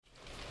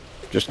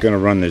Just going to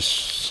run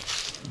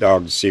this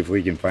dog to see if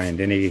we can find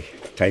any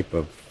type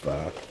of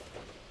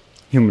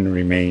human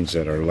remains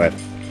that are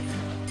left.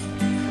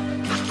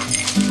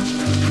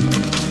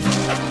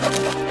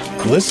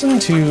 Listen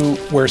to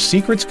Where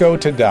Secrets Go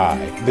to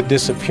Die, The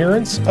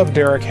Disappearance of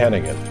Derek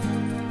Hennigan.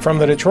 From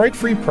the Detroit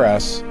Free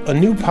Press, a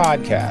new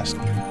podcast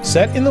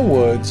set in the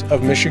woods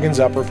of Michigan's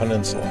Upper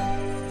Peninsula.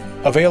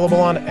 Available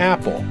on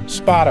Apple,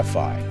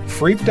 Spotify,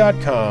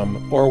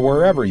 Freep.com, or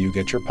wherever you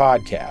get your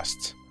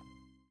podcasts.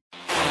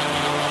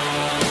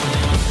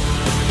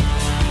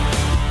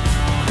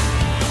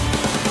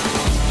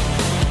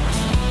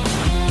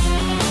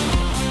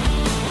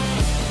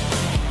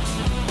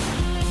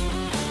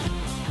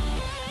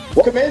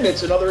 Welcome in.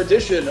 It's another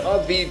edition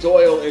of the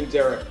Doyel and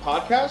Derek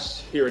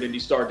podcast here at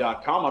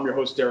IndyStar.com. I'm your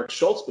host, Derek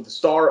Schultz, but the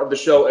star of the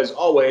show, as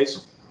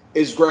always,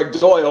 is Gregg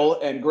Doyel.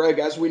 And Gregg,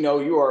 as we know,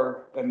 you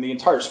are in the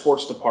entire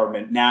sports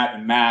department, Nat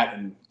and Matt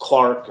and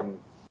Clark and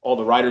all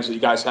the writers that you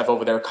guys have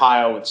over there,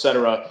 Kyle,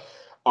 etc.,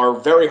 are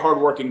very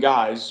hardworking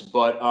guys.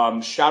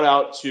 But shout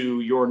out to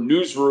your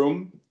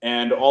newsroom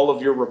and all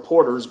of your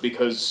reporters,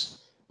 because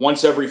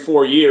once every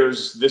 4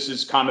 years, this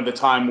is kind of the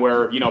time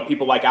where, you know,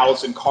 people like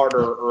Allison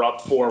Carter are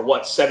up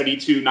for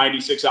 72,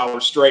 96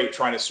 hours straight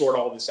trying to sort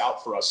all this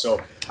out for us.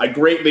 So I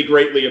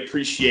greatly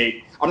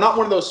appreciate. I'm not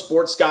one of those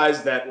sports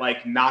guys that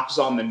like knocks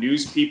on the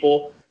news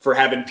people for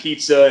having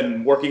pizza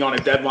and working on a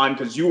deadline,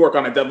 because you work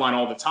on a deadline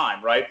all the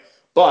time, right?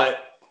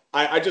 But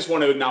I just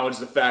want to acknowledge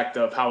the fact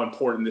of how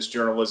important this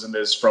journalism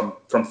is from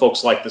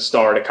folks like the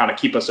Star to kind of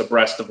keep us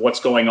abreast of what's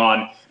going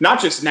on,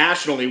 not just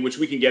nationally, which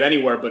we can get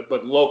anywhere,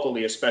 but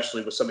locally,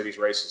 especially with some of these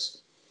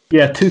races.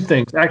 Yeah, two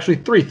things, actually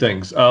three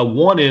things.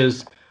 One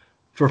is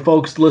for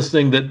folks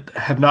listening that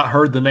have not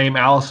heard the name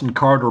Allison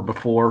Carter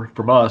before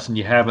from us, and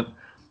you haven't,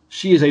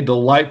 she is a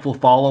delightful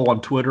follow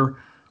on Twitter.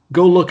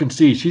 Go look and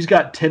see. She's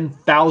got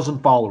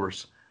 10,000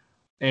 followers,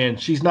 and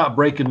she's not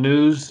breaking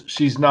news.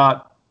 She's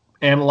not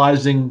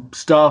analyzing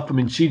stuff. I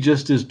mean, she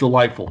just is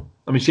delightful.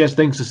 I mean, she has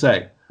things to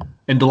say,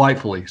 and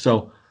delightfully.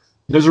 So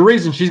there's a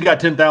reason she's got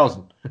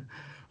 10,000.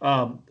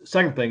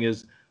 Second thing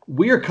is,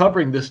 we are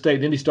covering this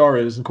state. Indy Star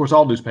is, of course,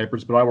 all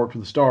newspapers, but I work for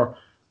the Star.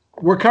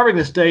 We're covering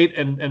the state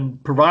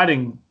and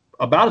providing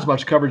about as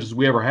much coverage as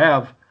we ever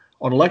have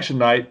on election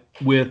night,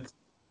 with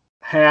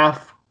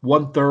half,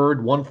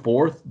 1/3,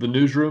 1/4 the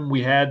newsroom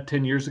we had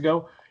 10 years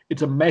ago.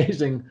 It's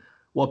amazing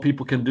what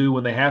people can do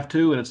when they have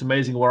to, and it's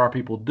amazing what our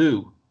people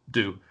do.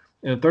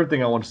 And the third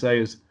thing I want to say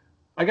is,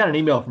 I got an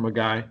email from a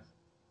guy,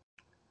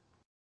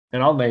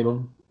 and I'll name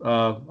him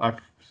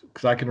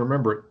because I can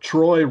remember it.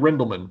 Troy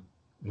Rindelman,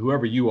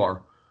 whoever you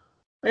are.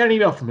 I got an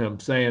email from him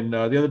saying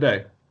the other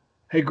day,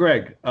 "Hey,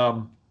 Gregg,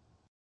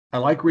 I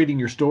like reading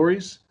your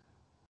stories,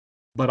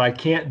 but I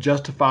can't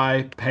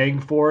justify paying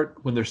for it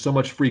when there's so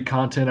much free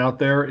content out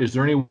there. Is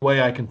there any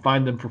way I can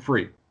find them for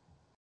free?"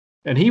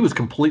 And he was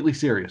completely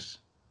serious.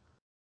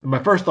 And my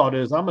first thought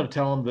is, I'm going to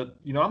tell him that,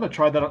 I'm going to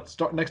try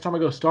that next time I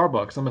go to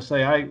Starbucks. I'm going to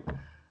say,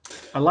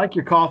 I like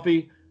your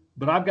coffee,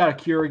 but I've got a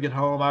Keurig at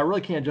home. I really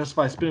can't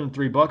justify spending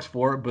 $3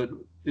 for it, but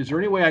is there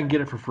any way I can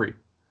get it for free?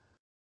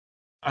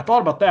 I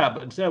thought about that,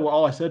 but instead,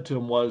 all I said to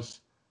him was,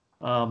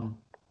 I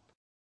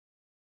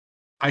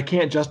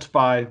can't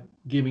justify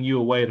giving you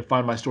a way to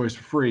find my stories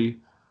for free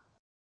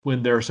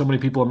when there are so many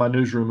people in my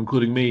newsroom,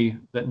 including me,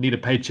 that need a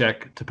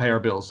paycheck to pay our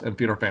bills and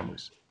feed our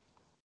families.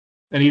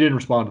 And he didn't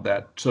respond to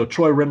that. So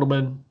Troy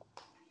Rindelman,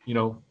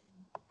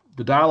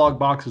 the dialogue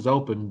box is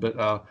open.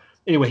 But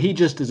anyway, he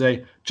just is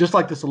just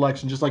like this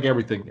election, just like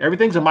everything.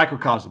 Everything's a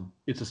microcosm.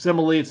 It's a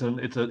simile.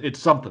 It's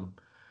something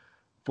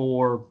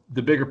for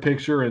the bigger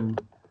picture.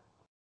 And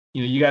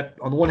you got,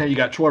 on the one hand, you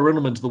got Troy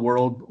Rindelman's of the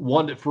world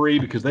wanting it free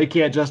because they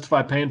can't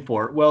justify paying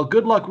for it. Well,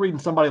 good luck reading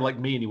somebody like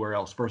me anywhere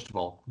else. First of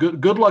all,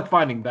 good luck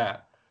finding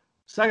that.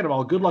 Second of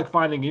all, good luck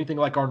finding anything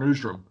like our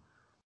newsroom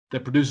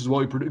that produces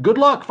what we produce. Good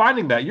luck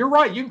finding that. You're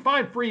right. You can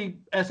find free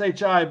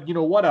SHI,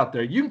 what out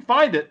there. You can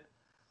find it,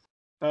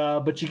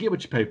 but you get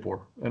what you pay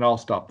for, and I'll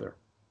stop there.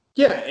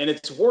 Yeah, and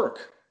it's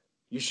work.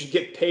 You should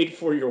get paid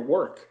for your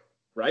work,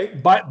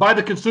 right? By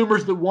the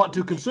consumers that want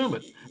to consume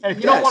it. And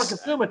if you don't want to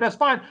consume it, that's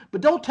fine.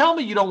 But don't tell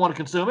me you don't want to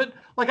consume it.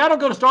 Like, I don't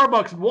go to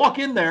Starbucks and walk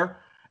in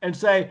there and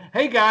say,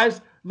 "Hey, guys,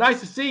 nice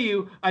to see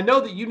you. I know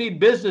that you need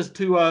business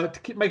to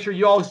make sure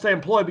you always stay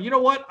employed, but you know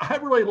what? I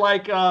really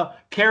like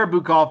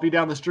Caribou Coffee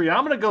down the street.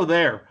 I'm going to go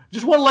there.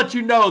 Just want to let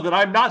you know that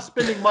I'm not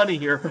spending money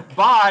here.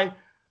 Bye."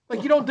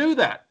 Like, you don't do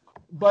that.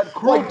 But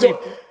cruelty.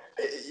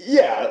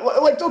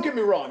 Don't get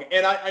me wrong.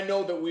 And I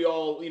know that we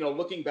all,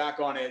 looking back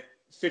on it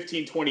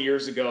 15, 20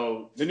 years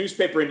ago, the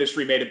newspaper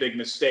industry made a big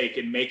mistake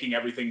in making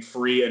everything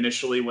free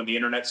initially when the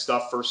internet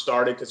stuff first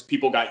started, because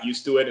people got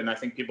used to it, and I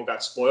think people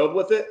got spoiled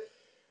with it.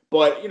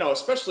 But,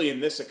 especially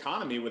in this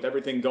economy with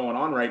everything going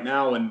on right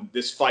now and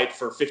this fight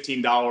for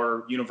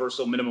 $15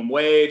 universal minimum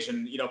wage,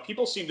 and,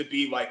 people seem to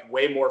be like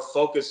way more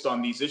focused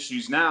on these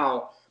issues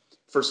now.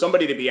 For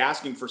somebody to be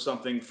asking for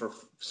something for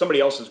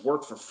somebody else's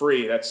work for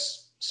free,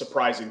 that's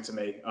surprising to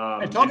me.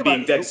 And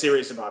being dead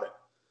serious about it.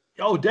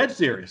 Oh, dead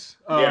serious.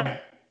 Yeah.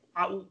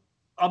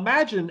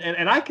 imagine,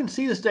 and I can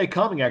see this day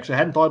coming, actually. I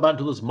hadn't thought about it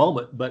until this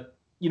moment, but,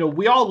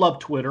 we all love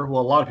Twitter.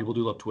 Well, a lot of people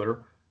do love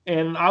Twitter.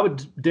 And I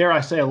would dare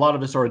I say a lot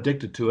of us are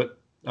addicted to it.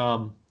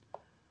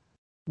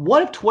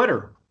 What if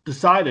Twitter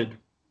decided,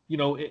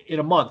 in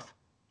a month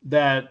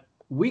that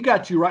we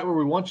got you right where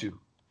we want you?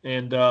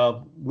 And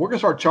we're going to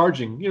start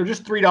charging,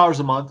 just $3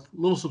 a month,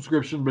 little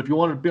subscription. But if you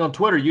want to be on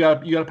Twitter, you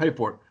got to pay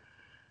for it.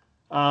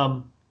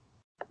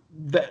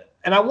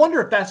 And I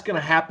wonder if that's going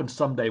to happen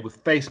someday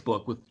with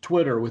Facebook, with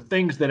Twitter, with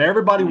things that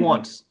everybody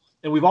wants.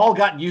 And we've all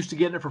gotten used to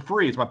getting it for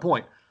free, is my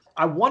point.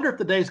 I wonder if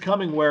the day's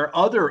coming where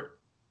other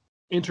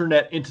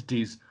internet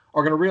entities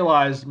are going to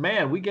realize,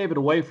 man, we gave it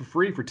away for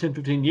free for 10,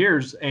 15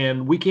 years,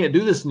 and we can't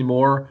do this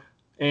anymore,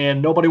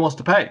 and nobody wants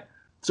to pay.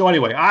 So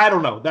anyway, I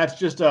don't know. That's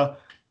just I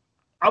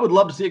would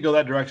love to see it go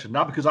that direction,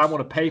 not because I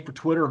want to pay for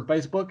Twitter and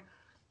Facebook.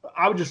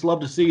 I would just love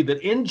to see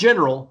that in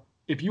general,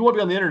 if you want to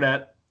be on the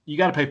internet, you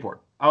got to pay for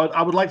it.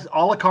 I would like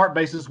a la carte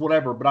basis,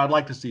 whatever, but I'd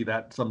like to see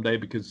that someday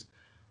because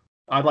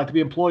I'd like to be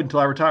employed until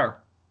I retire.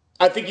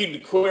 I think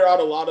you'd clear out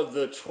a lot of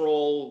the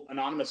troll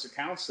anonymous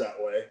accounts that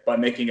way by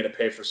making it a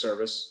pay for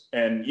service.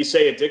 And you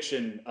say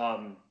addiction,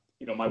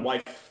 my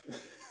wife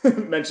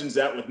mentions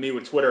that with me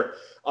with Twitter.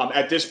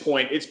 At this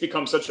point, it's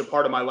become such a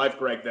part of my life,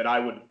 Greg, that I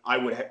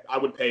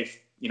would pay,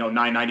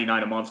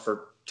 $9.99 a month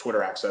for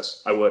Twitter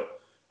access. I would.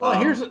 Well,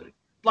 here's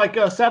like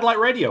satellite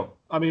radio.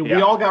 I mean, Yeah.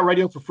 We all got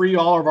radio for free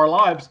all of our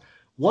lives.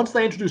 Once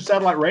they introduce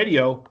satellite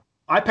radio,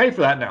 I pay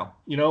for that now,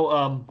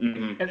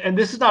 and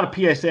this is not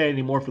a PSA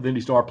anymore for the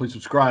Indy Star. Please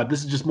subscribe.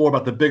 This is just more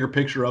about the bigger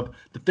picture of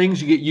the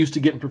things you get used to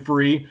getting for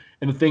free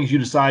and the things you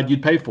decide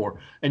you'd pay for.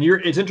 And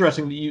it's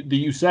interesting that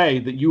you say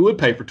that you would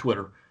pay for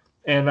Twitter,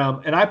 and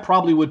I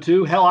probably would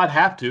too. Hell, I'd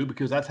have to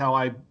because that's how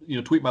I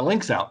tweet my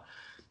links out.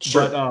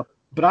 Sure.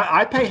 But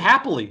I pay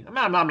happily.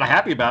 I'm not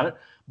happy about it,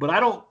 but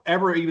I don't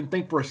ever even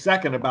think for a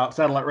second about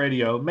satellite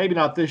radio. Maybe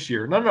not this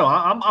year. No.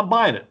 I'm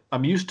buying it.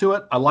 I'm used to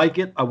it. I like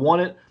it. I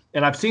want it.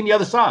 And I've seen the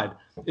other side.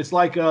 It's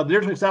like the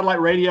difference between satellite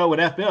radio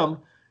and FM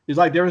is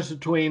like the difference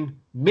between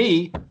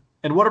me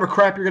and whatever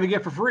crap you're going to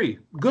get for free.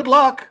 Good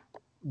luck.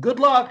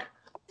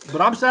 But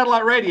I'm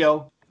satellite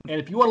radio.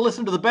 And if you want to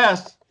listen to the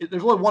best,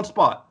 there's only one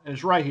spot, and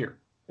it's right here.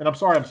 And I'm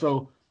sorry I'm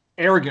so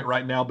arrogant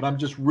right now, but I'm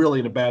just really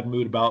in a bad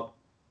mood about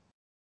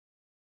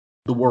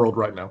the world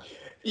right now.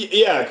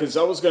 Yeah, because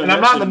I was going to. And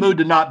I'm not in the mood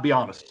to not be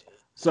honest.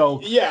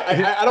 So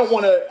yeah, I don't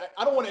want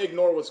to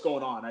ignore what's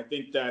going on. I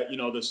think that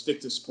the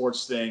stick to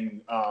sports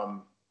thing.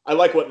 I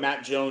like what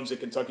Matt Jones at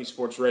Kentucky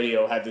Sports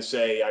Radio had to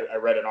say. I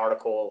read an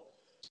article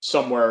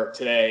somewhere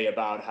today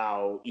about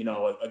how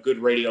a good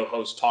radio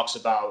host talks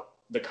about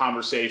the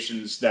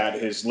conversations that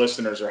his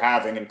listeners are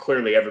having, and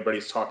clearly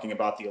everybody's talking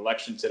about the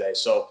election today.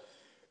 So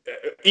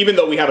even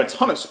though we have a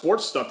ton of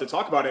sports stuff to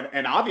talk about,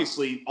 and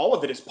obviously all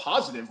of it is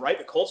positive, right?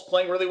 The Colts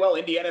playing really well.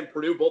 Indiana and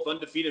Purdue both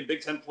undefeated in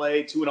Big Ten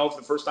play, 2-0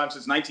 for the first time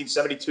since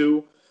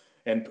 1972.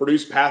 And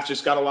Purdue's path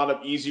just got a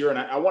lot easier. And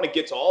I want to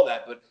get to all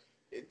that, but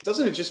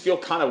doesn't it just feel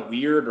kind of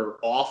weird or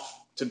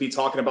off to be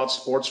talking about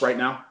sports right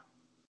now?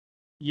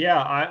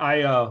 Yeah,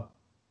 I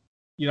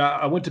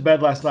went to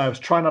bed last night. I was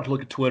trying not to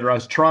look at Twitter. I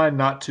was trying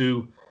not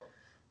to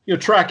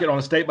track it on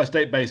a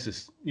state-by-state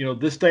basis.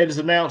 This state is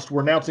announced.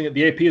 We're announcing it.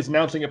 The AP is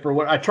announcing it for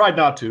what I tried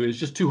not to. It's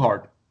just too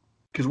hard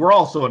because we're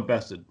all so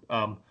invested.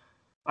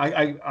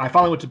 I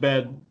finally went to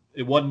bed.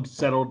 It wasn't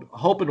settled.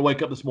 Hoping to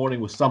wake up this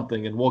morning with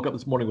something, and woke up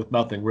this morning with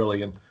nothing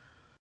really.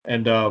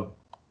 And I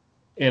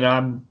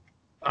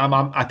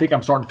think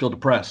I'm starting to feel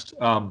depressed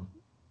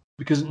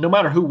because no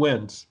matter who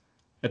wins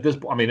at this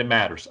point, I mean, it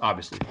matters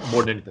obviously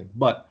more than anything.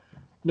 But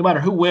no matter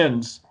who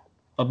wins,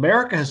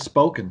 America has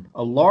spoken.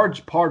 A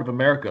large part of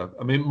America,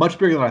 I mean, much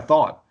bigger than I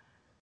thought.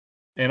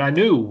 And I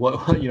knew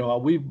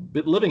we've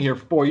been living here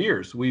for 4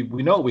 years. We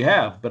know what we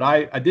have, but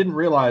I didn't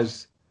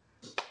realize.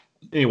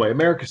 Anyway,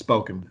 America's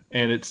spoken,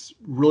 and it's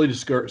really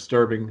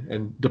disturbing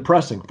and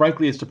depressing.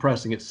 Frankly, it's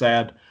depressing. It's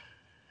sad.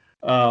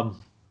 Thought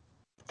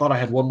I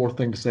had one more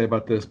thing to say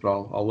about this, but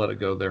I'll let it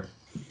go there.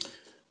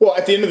 Well,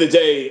 at the end of the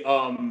day,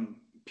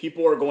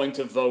 people are going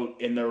to vote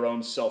in their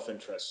own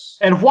self-interests.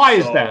 And why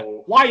is that?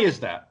 Why is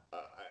that?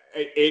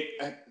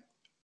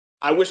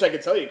 I wish I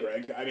could tell you,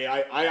 Greg. I mean,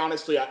 I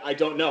honestly, I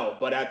don't know.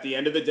 But at the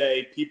end of the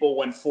day, people,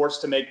 when forced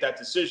to make that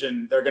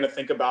decision, they're going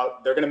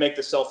to make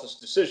the selfish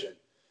decision.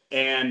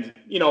 And,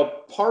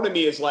 part of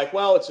me is like,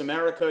 well, it's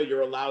America.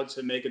 You're allowed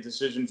to make a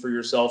decision for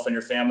yourself and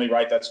your family,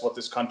 right? That's what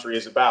this country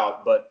is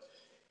about. But,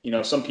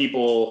 some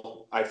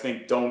people, I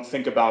think, don't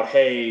think about,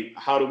 hey,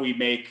 how do we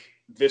make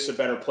this a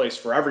better place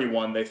for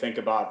everyone? They think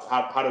about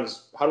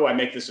how do I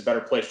make this a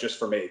better place just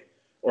for me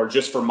or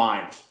just for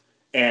mine?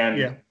 And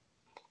yeah.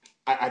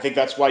 I think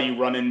that's why you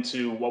run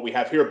into what we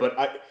have here. But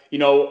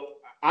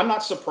I'm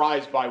not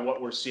surprised by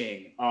what we're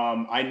seeing.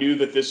 I knew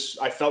that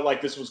I felt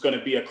like this was going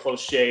to be a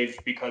close shave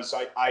because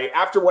I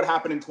after what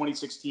happened in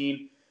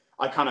 2016,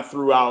 I kind of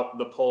threw out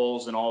the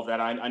polls and all of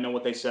that. I know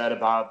what they said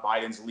about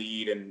Biden's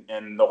lead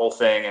and the whole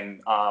thing.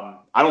 And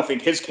I don't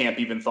think his camp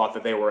even thought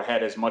that they were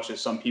ahead as much as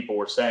some people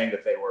were saying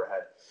that they were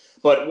ahead.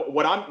 But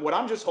what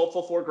I'm just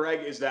hopeful for, Greg,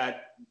 is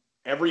that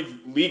every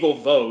legal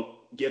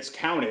vote gets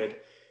counted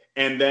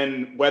And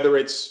then whether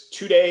it's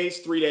 2 days,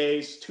 3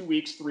 days, 2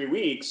 weeks, 3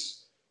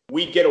 weeks,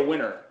 we get a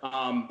winner.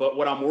 But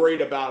what I'm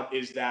worried about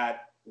is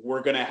that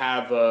we're going to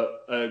have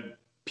a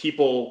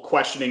people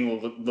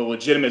questioning the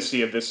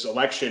legitimacy of this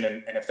election.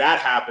 And if that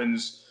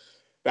happens,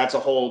 that's a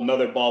whole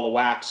nother ball of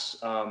wax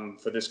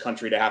for this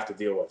country to have to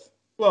deal with.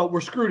 Well,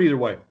 we're screwed either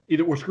way.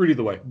 We're screwed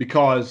either way,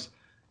 because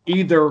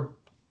either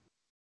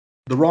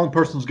the wrong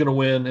person's going to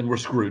win and we're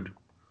screwed,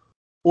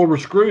 or we're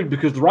screwed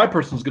because the right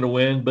person's going to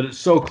win, but it's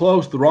so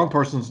close, the wrong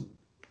person's,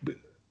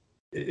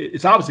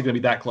 it's obviously going to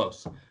be that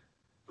close,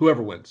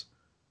 whoever wins.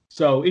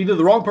 So either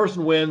the wrong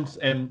person wins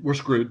and we're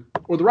screwed,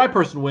 or the right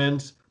person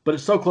wins, but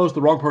it's so close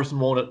the wrong person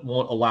won't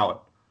allow it.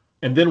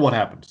 And then what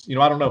happens?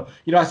 I don't know.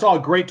 I saw a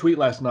great tweet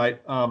last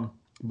night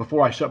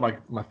before I shut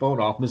my phone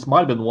off. And this might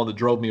have been the one that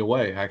drove me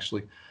away,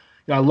 actually.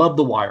 I love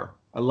The Wire.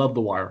 I love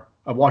The Wire.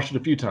 I've watched it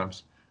a few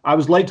times. I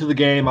was late to the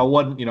game. I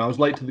was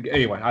late to the game.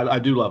 Anyway, I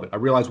do love it. I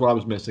realized what I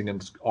was missing, and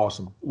it's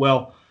awesome.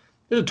 Well,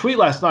 there's a tweet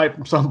last night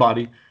from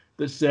somebody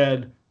that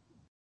said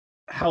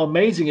how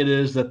amazing it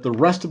is that the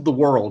rest of the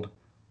world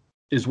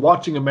is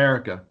watching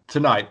America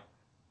tonight,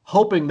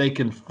 hoping they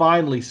can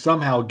finally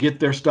somehow get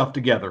their stuff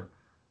together.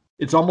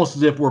 It's almost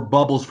as if we're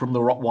bubbles from The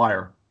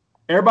Wire.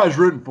 Everybody's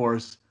rooting for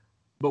us,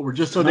 but we're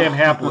just so damn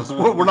hapless.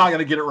 We're not going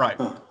to get it right.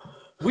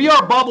 We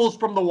are bubbles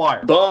from The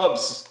Wire.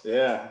 Bubs,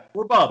 yeah.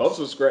 We're Bubs. Bubs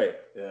was great,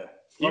 yeah.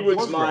 He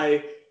was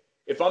my,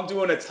 if I'm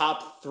doing a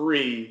top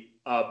three,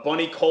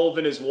 Bunny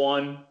Colvin is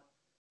 1,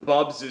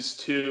 Bubs is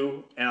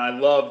 2, and I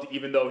loved,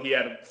 even though he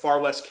had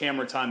far less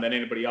camera time than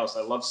anybody else,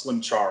 I loved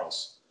Slim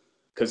Charles,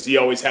 because he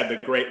always had the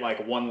great,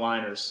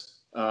 one-liners.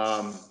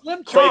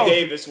 Clay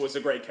Davis was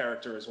a great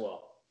character as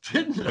well.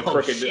 The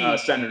crooked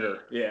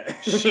senator, yeah.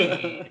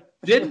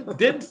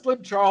 Didn't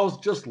Slim Charles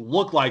just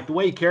look like, the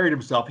way he carried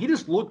himself, he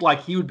just looked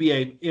like he would be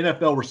an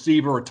NFL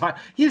receiver or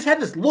he just had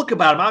this look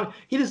about him.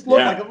 He just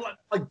looked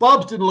like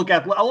Bubs didn't look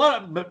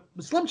athletic. But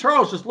Slim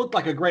Charles just looked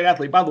like a great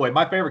athlete. By the way,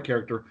 my favorite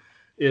character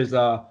is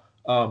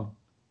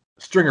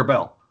Stringer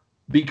Bell,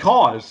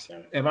 because,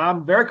 and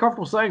I'm very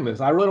comfortable saying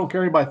this, I really don't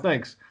care what anybody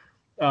thinks.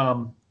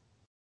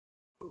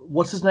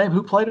 What's his name?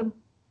 Who played him?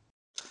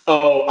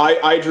 Oh,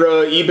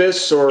 Idra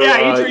Ebis, or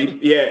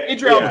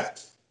Idra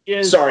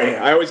Elbis. Sorry,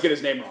 I always get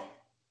his name wrong.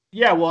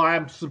 Yeah, well,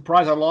 I'm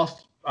surprised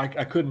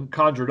I couldn't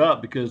conjure it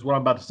up, because what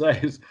I'm about to say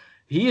is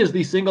he is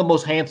the single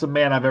most handsome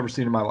man I've ever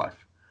seen in my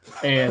life.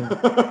 And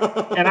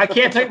I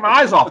can't take my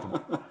eyes off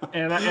him.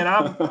 And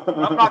I'm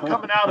not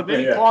coming out of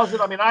any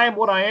closet. I mean, I am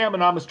what I am,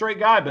 and I'm a straight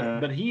guy,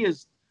 but he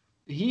is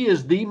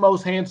the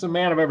most handsome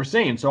man I've ever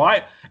seen. So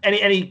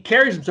he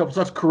carries himself with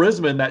such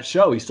charisma in that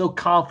show. He's so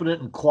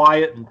confident and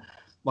quiet, and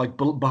like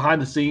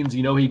behind the scenes,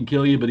 he can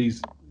kill you, but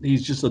he's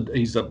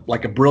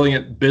like a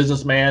brilliant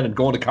businessman and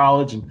going to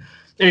college. And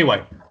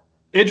anyway,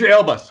 Idris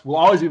Elbus will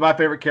always be my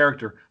favorite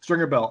character.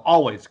 Stringer Bell,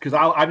 always, because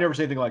I've never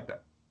seen anything like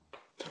that.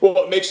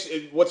 Well,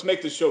 what's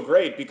make this show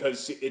great,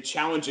 because it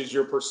challenges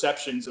your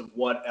perceptions of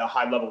what a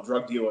high-level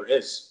drug dealer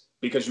is,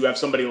 because you have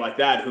somebody like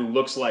that who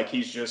looks like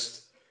he's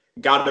just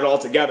got it all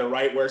together,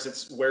 right? Wears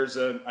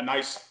a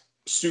nice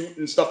suit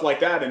and stuff like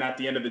that, and at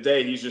the end of the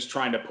day, he's just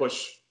trying to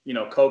push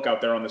coke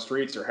out there on the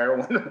streets, or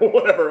heroin, or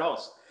whatever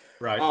else.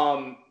 Right.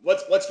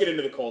 Let's get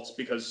into the Colts,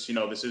 because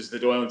this is the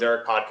Doyel and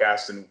Derek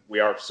podcast, and we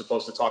are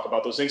supposed to talk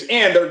about those things,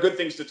 and there are good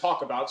things to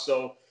talk about.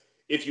 So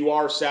if you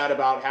are sad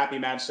about, happy,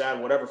 mad,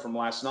 sad, whatever from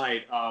last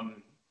night,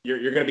 you're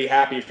going to be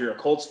happy if you're a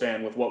Colts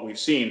fan with what we've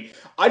seen.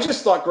 I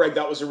just thought, Greg,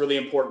 that was a really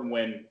important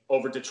win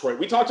over Detroit.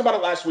 We talked about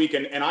it last week,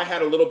 and I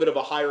had a little bit of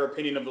a higher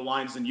opinion of the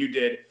Lions than you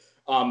did.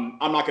 I'm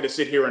not going to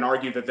sit here and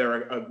argue that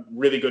they're a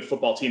really good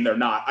football team. They're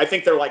not. I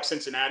think they're like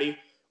Cincinnati,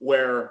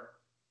 where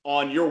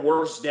on your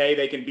worst day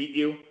they can beat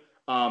you.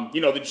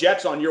 The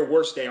Jets on your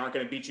worst day aren't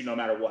going to beat you no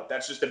matter what.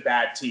 That's just a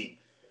bad team.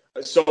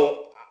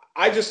 So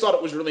I just thought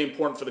it was really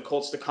important for the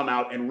Colts to come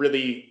out and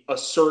really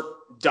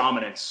assert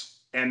dominance.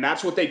 And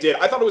that's what they did.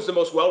 I thought it was the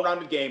most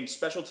well-rounded game,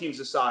 special teams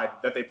aside,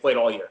 that they played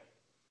all year.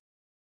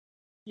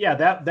 Yeah,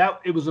 that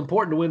it was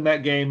important to win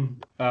that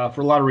game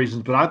for a lot of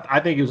reasons. But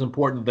I think it was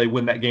important that they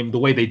win that game the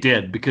way they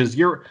did, because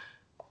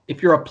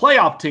if you're a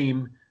playoff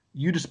team,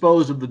 you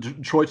dispose of the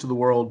Detroits of the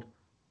world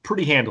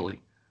pretty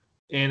handily.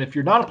 And if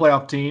you're not a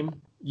playoff team,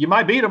 you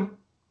might beat them,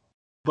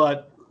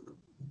 but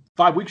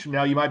 5 weeks from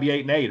now, you might be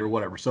 8-8 or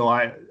whatever. So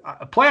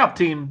a playoff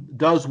team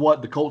does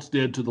what the Colts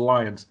did to the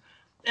Lions.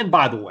 And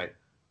by the way,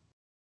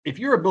 if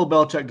you're a Bill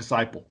Belichick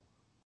disciple,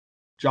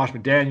 Josh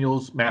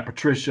McDaniels, Matt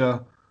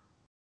Patricia,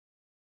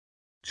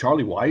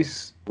 Charlie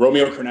Weiss,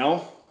 Romeo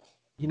Crennel,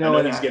 I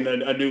know he's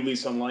getting a new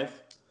lease on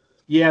life.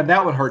 Yeah,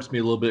 that one hurts me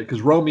a little bit,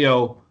 because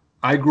Romeo,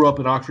 I grew up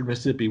in Oxford,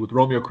 Mississippi with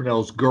Romeo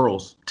Crennel's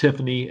girls,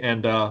 Tiffany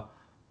and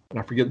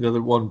I forget the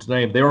other one's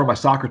name. They were on my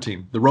soccer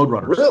team, the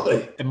Roadrunners.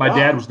 Really? And my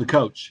dad was the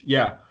coach.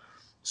 Yeah.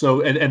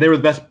 So, and they were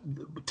the best.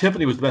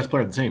 Tiffany was the best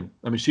player on the team.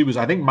 I mean, she was,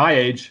 I think, my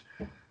age,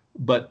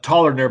 but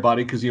taller than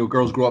everybody, because,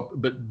 girls grow up.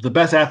 But the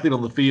best athlete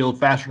on the field,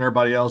 faster than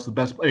everybody else, the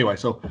best. Anyway,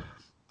 so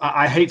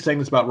I hate saying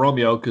this about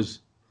Romeo, because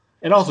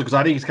I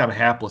think he's kind of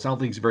hapless. I don't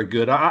think he's very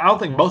good. I don't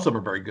think most of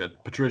them are very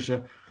good,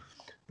 Patricia.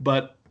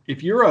 But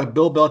if you're a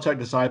Bill Belichick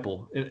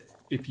disciple,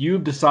 if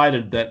you've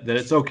decided that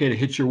it's okay to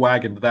hitch your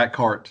wagon to that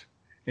cart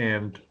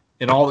and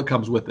all that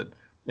comes with it,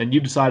 and you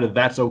decided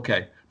that's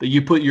okay, that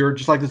you put your,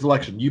 just like this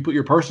election, you put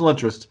your personal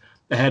interest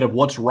ahead of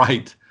what's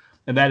right,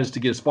 and that is to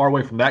get as far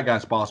away from that guy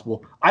as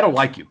possible. I don't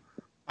like you.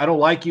 I don't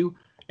like you.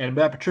 And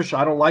Matt Patricia,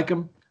 I don't like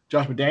him.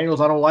 Josh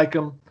McDaniels, I don't like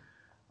him.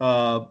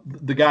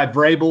 The guy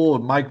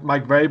Vrabel, Mike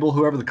Vrabel,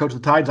 whoever the coach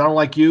of the Titans, I don't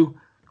like you.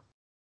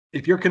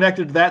 If you're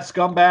connected to that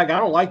scumbag, I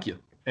don't like you.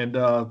 And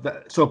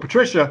so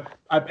Patricia,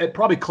 it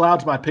probably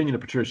clouds my opinion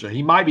of Patricia.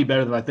 He might be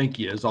better than I think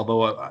he is,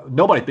 although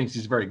nobody thinks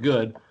he's very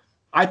good.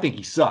 I think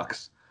he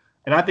sucks.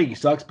 And I think he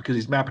sucks because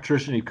he's Matt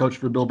Patricia and he coached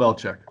for Bill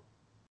Belichick.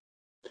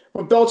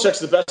 Well, Belichick's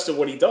the best at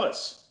what he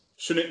does.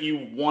 Shouldn't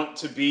you want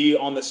to be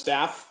on the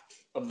staff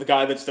of the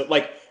guy that's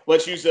like,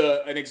 let's use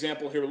an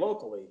example here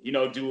locally.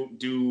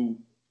 Do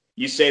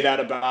you say that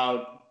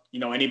about,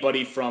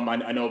 anybody from,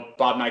 I know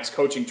Bob Knight's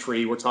coaching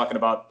tree, we're talking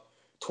about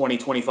 20,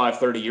 25,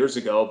 30 years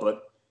ago,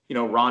 but,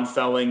 Ron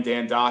Felling,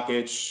 Dan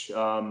Dockich,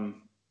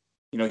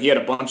 he had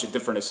a bunch of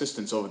different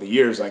assistants over the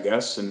years, I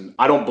guess. And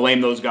I don't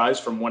blame those guys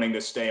from wanting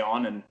to stay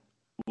on and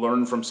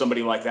learn from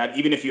somebody like that,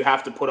 even if you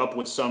have to put up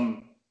with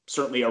some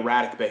certainly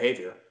erratic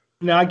behavior.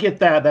 No, I get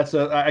that.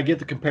 I get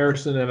the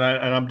comparison, and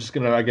I'm just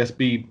going to, I guess,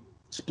 be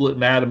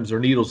splitting atoms or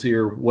needles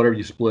here, whatever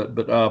you split.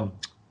 But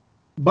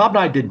Bob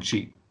Knight didn't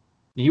cheat.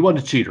 He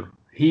wasn't a cheater.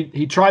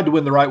 He tried to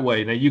win the right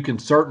way. Now, you can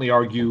certainly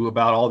argue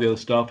about all the other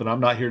stuff, and I'm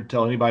not here to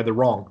tell anybody they're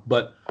wrong.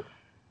 But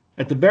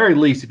at the very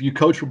least, if you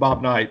coach for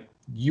Bob Knight,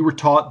 you were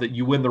taught that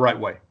you win the right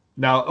way.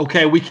 Now,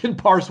 okay, we can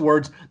parse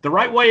words. The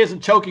right way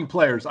isn't choking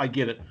players. I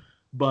get it.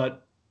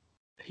 But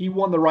he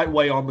won the right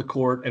way on the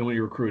court and when he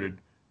recruited.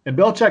 And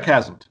Belichick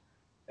hasn't.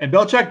 And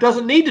Belichick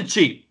doesn't need to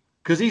cheat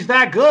because he's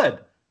that good.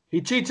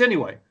 He cheats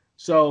anyway.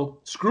 So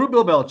screw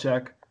Bill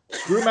Belichick,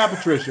 screw Matt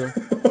Patricia,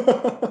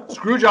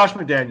 screw Josh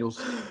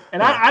McDaniels.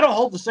 And I don't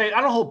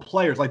hold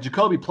players like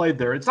Jacoby played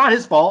there. It's not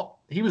his fault.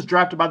 He was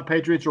drafted by the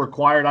Patriots or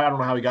acquired. I don't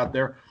know how he got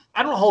there.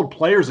 I don't hold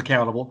players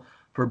accountable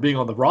for being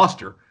on the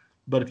roster.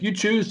 But if you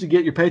choose to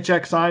get your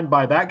paycheck signed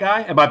by that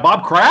guy and by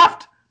Bob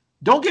Kraft,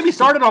 don't get me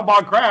started on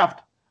Bob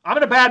Kraft. I'm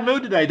in a bad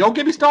mood today. Don't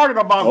get me started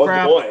on Bob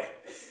Kraft. Oh, boy.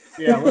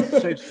 Yeah, let's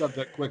change the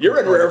subject quickly. You're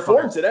in rare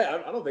form today.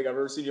 I don't think I've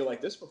ever seen you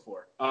like this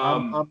before.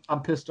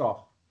 I'm pissed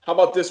off. How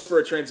about this for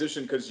a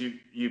transition? Because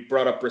you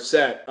brought up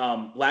Brissett.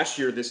 Last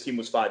year, this team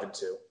was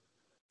 5-2,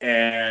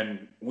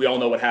 and we all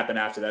know what happened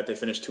after that. They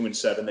finished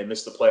 2-7. They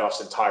missed the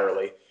playoffs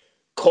entirely.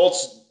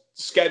 Colts'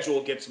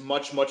 schedule gets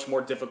much, much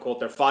more difficult.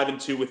 They're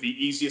 5-2 with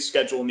the easiest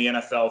schedule in the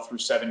NFL through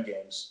 7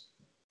 games.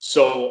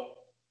 So,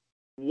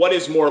 what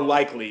is more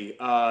likely?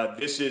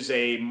 This is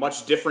a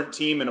much different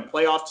team and a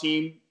playoff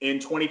team in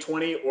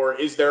 2020, or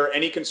is there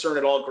any concern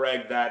at all,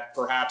 Greg, that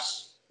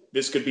perhaps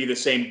this could be the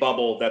same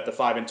bubble that the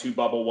 5-2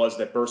 bubble was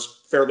that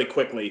burst fairly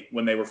quickly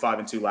when they were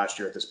 5-2 last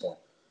year at this point?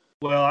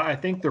 Well, I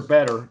think they're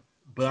better,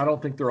 but I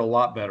don't think they're a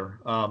lot better.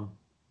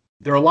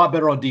 They're a lot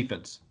better on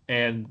defense,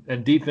 and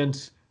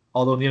defense.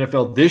 Although in the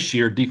NFL this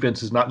year,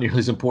 defense is not nearly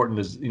as important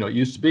as it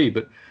used to be,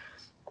 but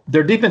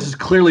their defense is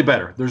clearly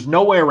better. There's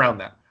no way around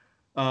that.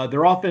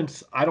 Their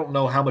offense, I don't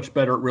know how much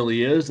better it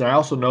really is. And I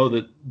also know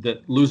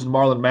that losing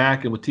Marlon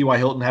Mack and with T.Y.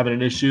 Hilton having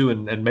an issue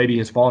and maybe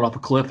has fallen off a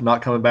cliff and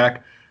not coming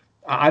back,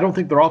 I don't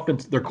think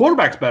their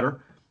quarterback's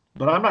better,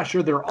 but I'm not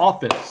sure their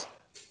offense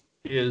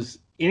is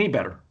any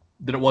better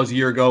than it was a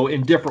year ago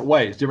in different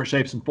ways, different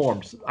shapes and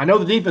forms. I know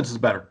the defense is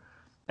better,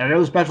 and I know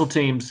the special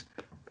teams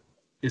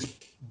is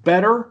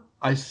better.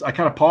 I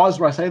kind of pause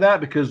when I say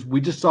that because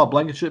we just saw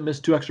Blankenship miss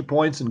 2 extra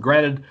points, and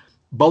granted,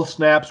 both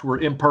snaps were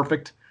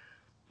imperfect.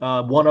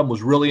 One of them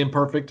was really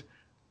imperfect,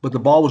 but the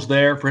ball was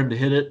there for him to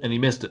hit it, and he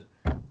missed it.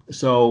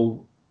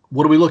 So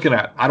what are we looking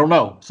at? I don't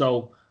know.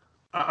 So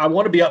I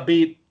want to be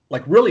upbeat,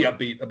 like really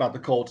upbeat about the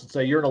Colts and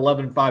say you're an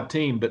 11-5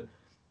 team, but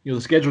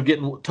the schedule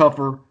getting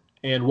tougher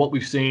and what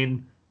we've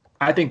seen.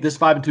 I think this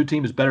 5-2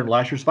 team is better than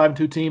last year's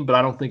 5-2 team, but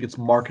I don't think it's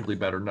markedly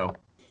better. No.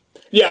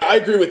 Yeah, I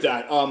agree with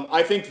that.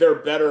 I think they're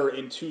better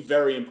in 2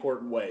 very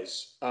important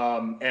ways,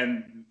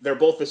 and they're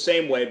both the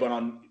same way, but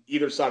on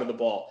either side of the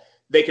ball.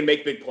 They can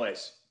make big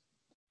plays.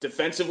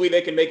 Defensively,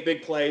 they can make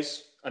big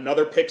plays.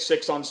 Another pick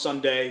 6 on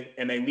Sunday,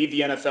 and they lead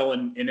the NFL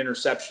in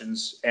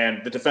interceptions,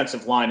 and the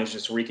defensive line is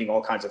just wreaking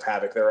all kinds of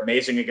havoc. They're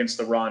amazing against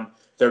the run.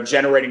 They're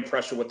generating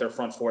pressure with their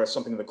front four. That's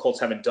something the Colts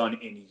haven't done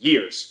in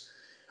years.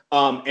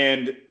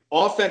 And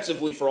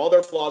offensively, for all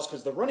their flaws,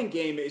 because the running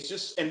game is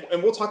just, and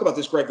we'll talk about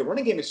this, Greg, the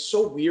running game is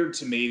so weird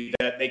to me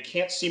that they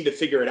can't seem to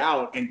figure it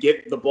out and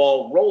get the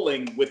ball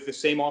rolling with the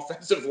same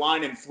offensive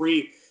line and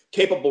 3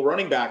 capable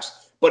running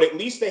backs. But at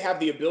least they have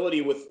the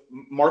ability with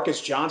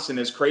Marcus Johnson,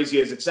 as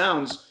crazy as it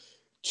sounds,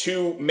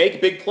 to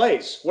make big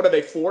plays. What are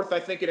they, 4th? I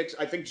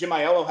think Jim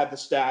Aiello had the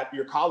stat,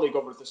 your colleague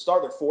over at the Star,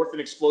 they're 4th in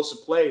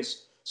explosive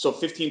plays, so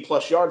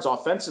 15-plus yards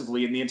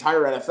offensively in the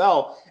entire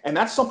NFL. And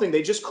that's something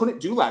they just couldn't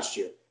do last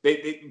year.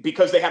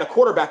 Because they had a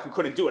quarterback who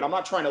couldn't do it. I'm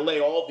not trying to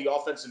lay all the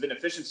offensive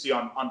inefficiency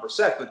on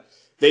Brissett, but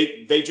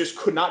they just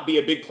could not be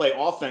a big play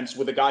offense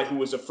with a guy who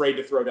was afraid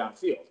to throw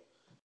downfield.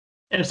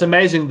 And it's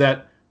amazing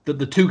that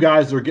the two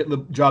guys that are getting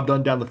the job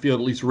done down the field,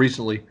 at least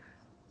recently,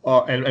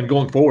 and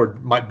going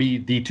forward, might be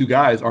the two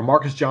guys are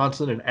Marcus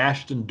Johnson and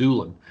Ashton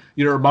Doolin.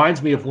 It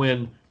reminds me of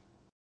when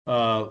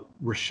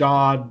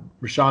Rashawn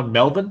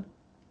Melvin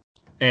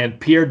and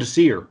Pierre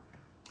Desir.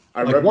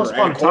 I remember once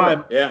upon a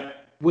time, yeah,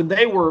 when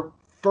they were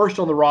first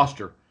on the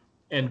roster,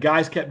 and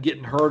guys kept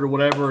getting hurt or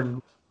whatever,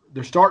 and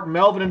they're starting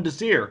Melvin and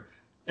Desir,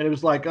 and it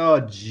was like, oh,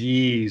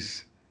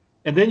 geez.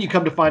 And then you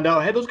come to find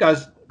out, hey, those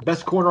guys,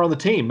 best corner on the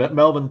team. Met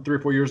Melvin 3 or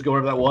 4 years ago,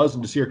 whatever that was,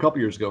 and Desir a couple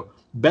years ago.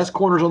 Best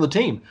corners on the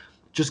team,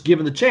 just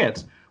given the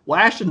chance. Well,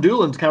 Ashton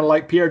Doolin's kind of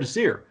like Pierre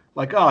Desir.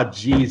 Like, oh,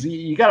 geez,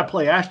 you got to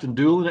play Ashton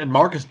Doolin and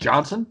Marcus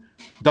Johnson?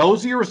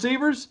 Those are your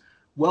receivers?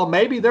 Well,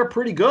 maybe they're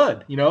pretty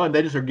good, and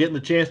they just are getting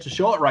the chance to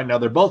show it right now.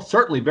 They're both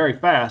certainly very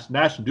fast, and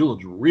Ashton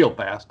Doolin's real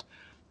fast.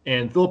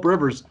 And Phillip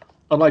Rivers,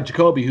 unlike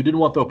Jacoby, who didn't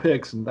want to throw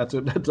picks, and that's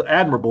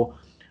admirable,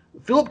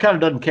 Phillip kind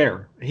of doesn't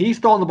care. He's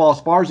throwing the ball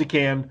as far as he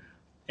can,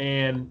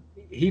 and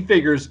he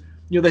figures,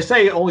 they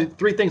say only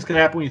 3 things can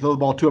happen when you throw the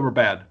ball. 2 of them are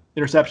bad.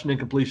 Interception,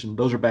 incompletion,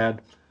 those are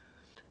bad.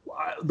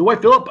 The way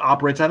Phillip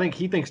operates, I think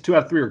he thinks 2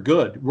 out of 3 are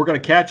good. We're going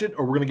to catch it,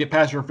 or we're going to get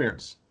pass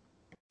interference.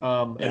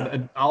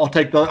 And I'll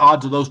take the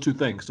odds of those 2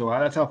 things. So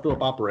that's how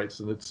Phillip operates,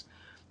 and it's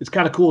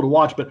kind of cool to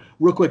watch. But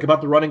real quick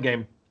about the running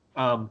game,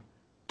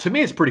 to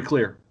me it's pretty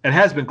clear, and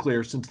has been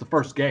clear since the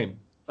first game.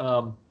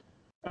 I'm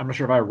not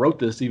sure if I wrote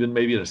this even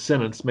maybe in a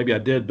sentence. Maybe I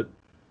did, but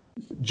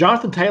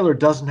Jonathan Taylor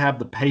doesn't have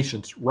the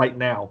patience right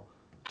now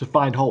to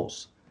find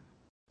holes.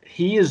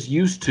 He is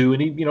used to,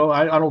 and he,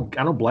 I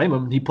don't blame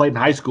him. He played in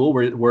high school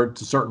where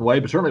it's a certain way,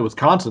 but certainly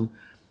Wisconsin,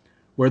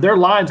 where their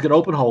lines get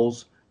open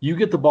holes. You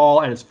get the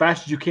ball, and as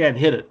fast as you can,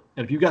 hit it.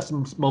 And if you've got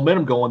some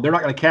momentum going, they're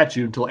not going to catch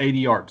you until 80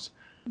 yards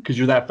because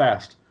you're that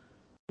fast.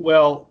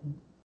 Well,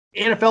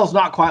 NFL's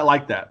not quite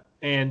like that.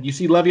 And you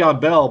see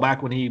Le'Veon Bell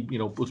back when he,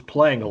 was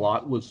playing a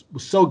lot, was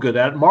so good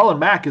at it. Marlon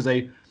Mack is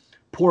a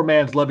poor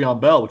man's Le'Veon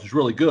Bell, which is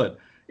really good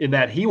in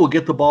that he will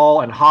get the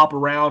ball and hop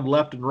around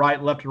left and right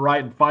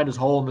and find his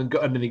hole, and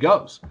then he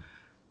goes.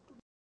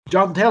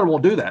 Jonathan Taylor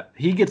won't do that.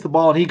 He gets the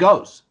ball and he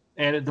goes.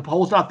 And the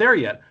hole's not there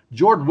yet.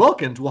 Jordan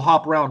Wilkins will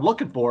hop around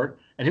looking for it,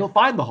 and he'll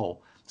find the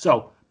hole.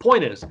 So,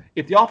 point is,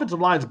 if the offensive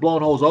line's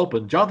blowing holes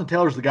open, Jonathan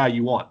Taylor's the guy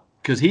you want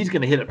because he's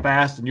going to hit it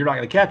fast and you're not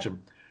going to catch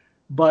him.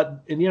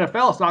 But in the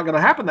NFL, it's not going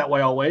to happen that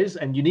way always,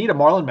 and you need a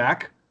Marlon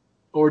Mack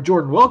or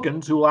Jordan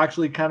Wilkins who will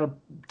actually kind of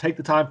take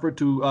the time for it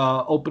to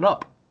open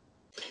up.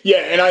 Yeah,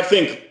 and I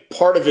think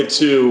part of it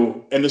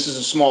too, and this is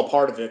a small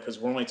part of it because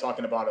we're only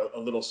talking about a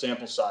little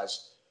sample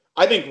size,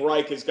 I think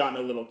Reich has gotten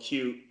a little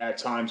cute at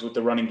times with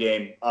the running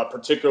game,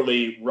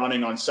 particularly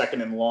running on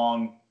 2nd and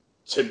long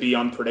to be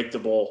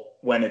unpredictable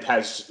when it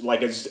has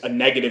like a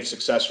negative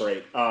success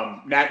rate.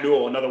 Matt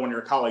Newell, another one of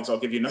your colleagues, I'll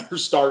give you another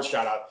star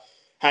shout out,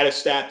 had a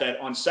stat that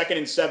on 2nd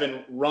and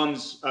 7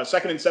 runs,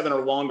 2nd and 7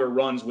 or longer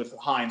runs with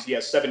Hines, he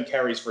has 7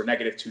 carries for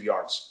 -2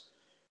 yards.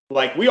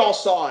 Like we all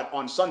saw it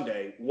on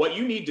Sunday. What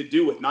you need to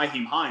do with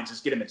Nyheim Hines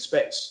is get him in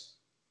space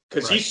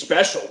because he's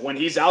special when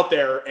he's out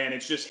there and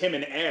it's just him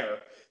in air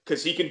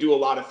because he can do a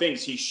lot of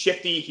things. He's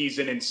shifty. He's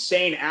an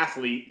insane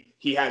athlete.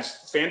 He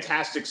has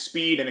fantastic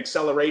speed and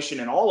acceleration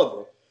and all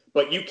of it,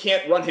 but you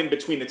can't run him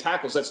between the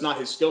tackles. That's not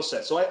his skill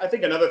set. So I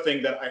think another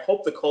thing that I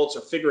hope the Colts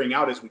are figuring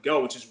out as we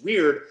go, which is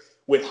weird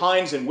with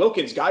Hines and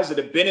Wilkins, guys that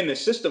have been in the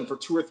system for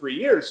 2 or 3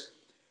 years,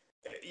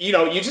 you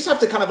just have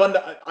to kind of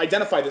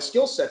identify the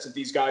skill sets of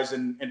these guys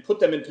and put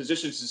them in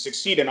positions to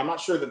succeed. And I'm not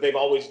sure that they've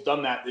always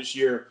done that this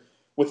year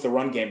with the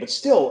run game. But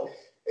still,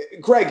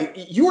 Greg,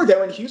 you were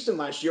there in Houston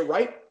last year,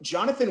 right?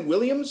 Jonathan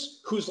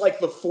Williams, who's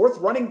like the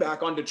 4th running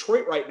back on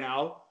Detroit right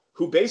now,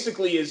 who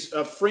basically is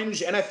a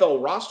fringe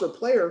NFL roster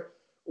player,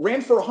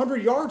 ran for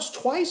 100 yards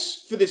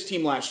twice for this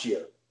team last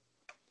year.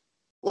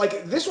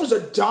 Like, this was a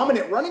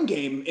dominant running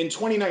game in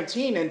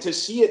 2019, and to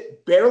see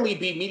it barely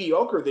be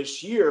mediocre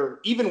this year,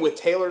 even with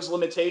Taylor's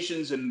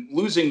limitations and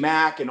losing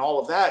Mack and all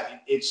of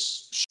that,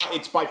 it's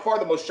by far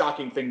the most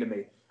shocking thing to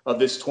me of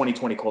this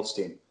 2020 Colts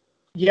team.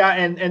 Yeah,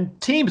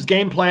 and teams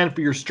game plan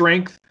for your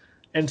strength.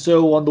 And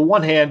so on the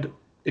one hand,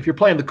 if you're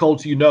playing the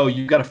Colts, you've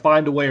got to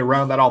find a way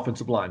around that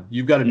offensive line.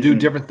 You've got to do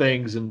different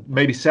things and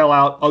maybe sell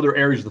out other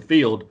areas of the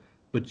field,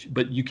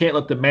 but you can't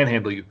let them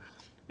manhandle you.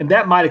 And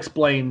that might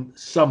explain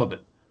some of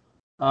it.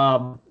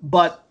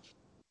 But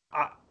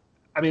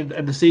I mean,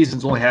 and the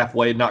season's only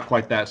halfway, not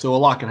quite that, so a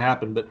lot can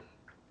happen. But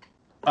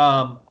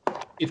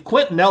if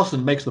Quentin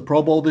Nelson makes the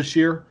Pro Bowl this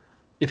year,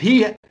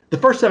 the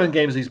first 7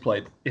 games he's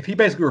played, if he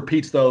basically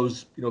repeats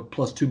those,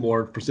 plus 2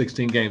 more for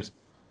 16 games,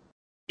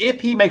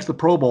 if he makes the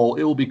Pro Bowl,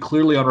 it will be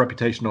clearly on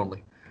reputation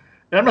only.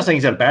 And I'm not saying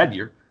he's had a bad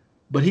year,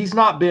 but he's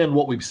not been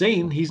what we've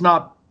seen. He's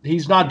not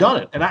done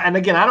it. And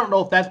again, I don't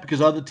know if that's because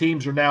other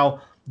teams are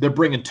now. They're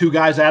bringing 2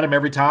 guys at him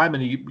every time,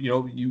 and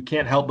you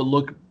can't help but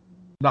look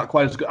not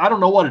quite as good. I don't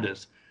know what it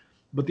is,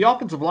 but the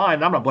offensive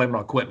line. I'm not blaming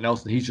on Quentin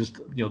Nelson. He's just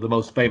the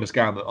most famous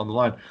guy on the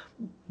line.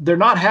 They're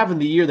not having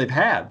the year they've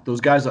had.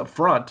 Those guys up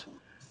front.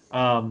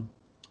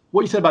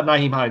 What you said about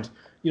Nyheim Hines,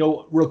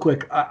 real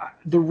quick.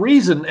 The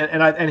reason,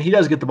 and he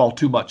does get the ball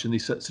too much in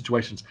these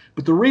situations,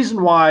 but the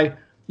reason why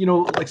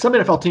like some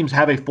NFL teams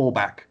have a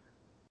fullback.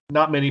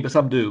 Not many, but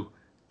some do.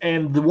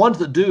 And the ones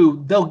that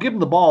do, they'll give them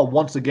the ball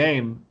once a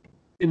game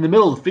in the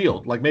middle of the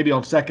field, like maybe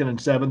on 2nd and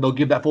 7, they'll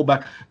give that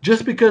fullback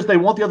just because they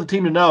want the other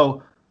team to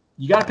know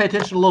you got to pay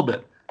attention a little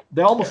bit.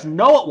 They almost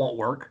know it won't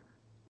work,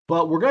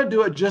 but we're going to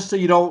do it just so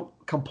you don't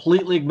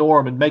completely ignore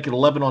him and make it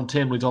 11 on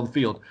 10 when he's on the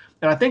field.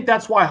 And I think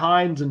that's why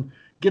Hines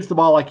gets the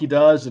ball like he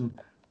does, and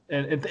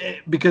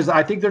because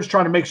I think they're just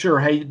trying to make sure,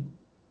 hey,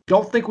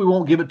 don't think we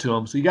won't give it to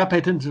him. So you got to pay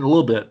attention a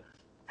little bit.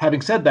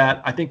 Having said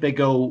that, I think they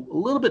go a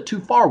little bit too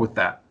far with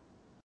that.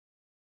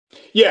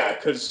 Yeah,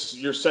 because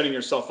you're setting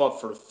yourself up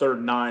for 3rd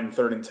and 9,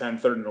 3rd and 10,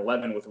 3rd and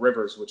 11 with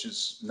Rivers, which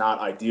is not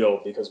ideal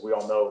because we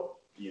all know,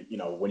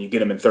 when you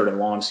get him in 3rd and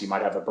longs, he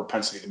might have a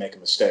propensity to make a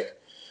mistake.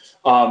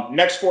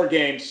 Next 4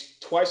 games,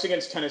 twice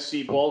against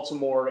Tennessee,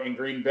 Baltimore, and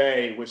Green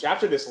Bay, which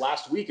after this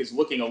last week is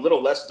looking a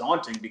little less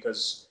daunting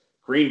because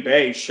Green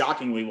Bay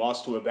shockingly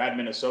lost to a bad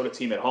Minnesota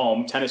team at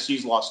home.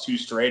 Tennessee's lost 2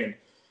 straight,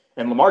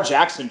 and Lamar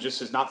Jackson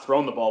just has not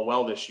thrown the ball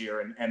well this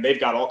year, and they've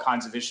got all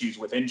kinds of issues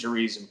with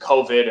injuries and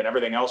COVID and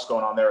everything else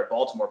going on there at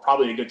Baltimore.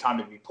 Probably a good time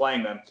to be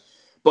playing them.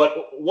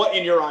 But what,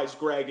 in your eyes,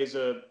 Greg, is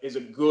a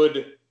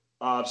good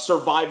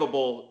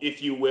survivable,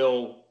 if you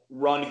will,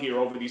 run here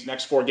over these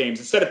next 4 games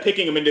instead of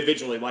picking them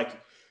individually,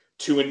 like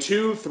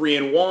 2-2,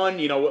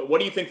 3-1? What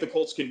do you think the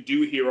Colts can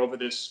do here over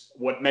this,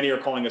 what many are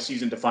calling a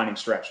season-defining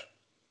stretch?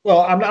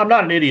 Well, I'm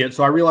not an idiot,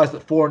 so I realize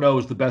that 4-0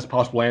 is the best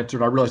possible answer,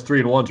 and I realize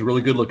 3-1 is a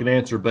really good-looking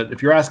answer. But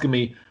if you're asking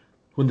me,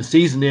 when the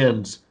season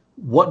ends,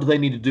 what do they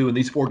need to do in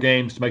these 4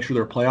 games to make sure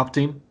they're a playoff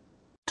team?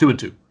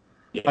 2-2.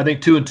 Yeah. I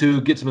think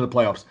 2-2 gets them in the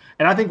playoffs,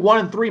 and I think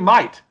 1-3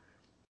 might,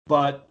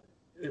 but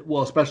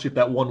especially if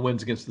that one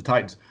wins against the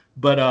Titans.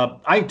 But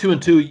I think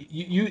 2-2.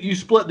 You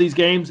split these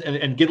games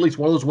and get at least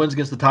one of those wins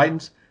against the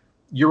Titans,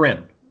 you're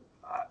in,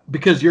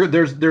 because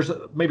there's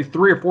maybe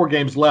 3 or 4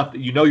 games left that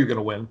you're going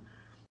to win.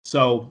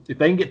 So if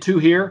they can get 2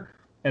 here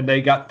and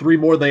they got 3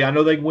 more I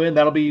know they can win,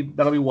 that'll be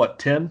what,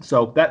 10?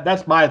 So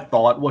that's my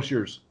thought. What's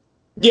yours?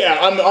 Yeah,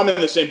 I'm in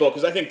the same boat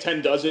because I think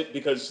 10 does it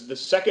because the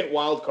second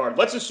wild card,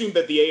 let's assume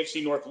that the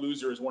AFC North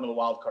loser is one of the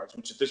wild cards,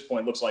 which at this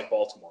point looks like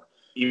Baltimore,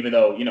 even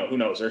though, who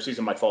knows, their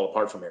season might fall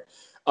apart from here.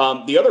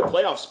 The other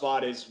playoff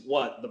spot is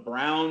what? The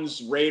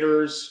Browns,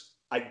 Raiders.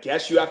 I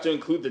guess you have to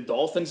include the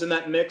Dolphins in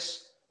that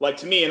mix. Like,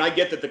 to me, and I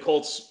get that the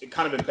Colts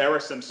kind of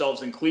embarrassed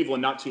themselves in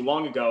Cleveland not too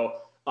long ago.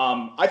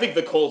 I think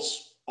the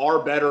Colts are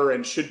better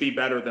and should be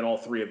better than all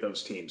 3 of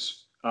those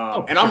teams.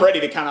 And I'm ready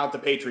to count out the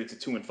Patriots at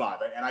 2-5.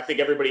 And I think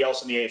everybody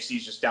else in the AFC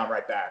is just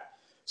downright bad.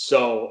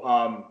 So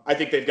I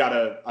think they've got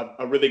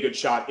a really good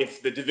shot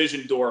if the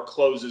division door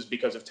closes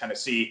because of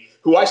Tennessee,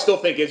 who I still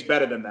think is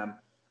better than them.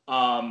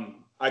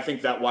 I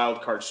think that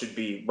wild card should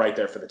be right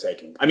there for the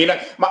taking. I mean,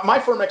 my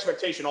firm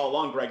expectation all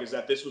along, Greg, is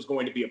that this was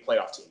going to be a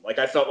playoff team. Like,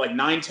 I felt like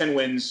 9-10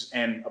 wins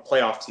and a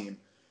playoff team.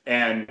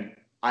 And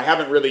I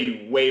haven't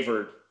really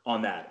wavered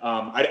on that.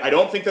 I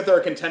don't think that they're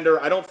a contender.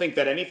 I don't think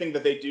that anything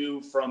that they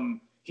do from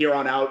here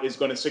on out is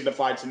going to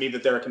signify to me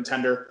that they're a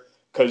contender,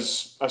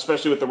 because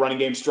especially with the running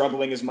game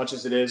struggling as much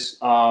as it is.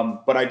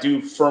 But I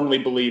do firmly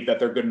believe that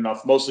they're good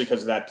enough, mostly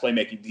because of that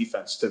playmaking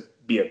defense, to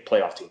be a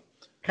playoff team.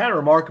 Kind of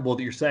remarkable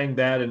that you're saying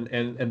that, and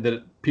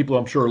that people,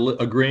 I'm sure, are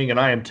agreeing, and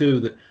I am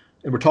too,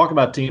 and we're talking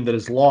about a team that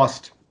has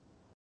lost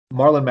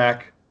Marlon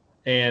Mack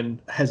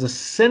and has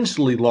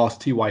essentially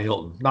lost T.Y.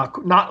 Hilton.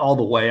 Not all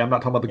the way. I'm not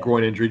talking about the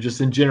groin injury. Just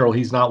in general,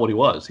 he's not what he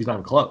was. He's not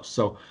even close.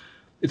 So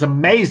it's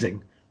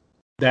amazing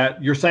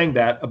that you're saying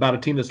that about a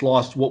team that's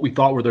lost what we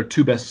thought were their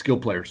 2 best skill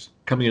players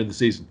coming into the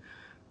season,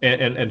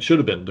 and should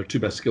have been their 2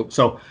 best skill.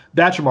 So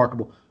that's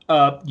remarkable.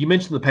 You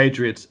mentioned the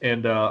Patriots,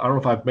 and I don't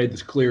know if I've made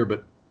this clear,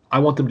 but I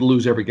want them to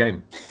lose every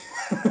game.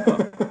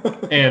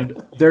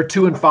 And they're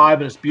 2-5,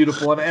 and it's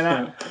beautiful,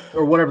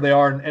 or whatever they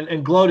are.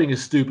 And gloating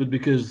is stupid,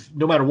 because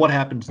no matter what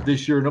happens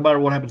this year, no matter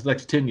what happens the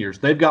next 10 years,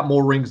 they've got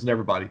more rings than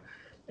everybody,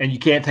 and you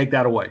can't take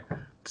that away.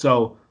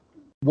 So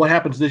what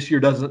happens this year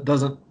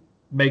doesn't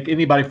make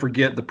anybody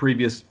forget the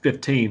previous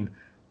 15.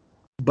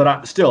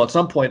 But still, at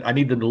some point, I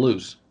need them to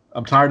lose.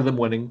 I'm tired of them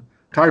winning.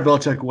 I'm tired of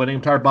Belichick winning.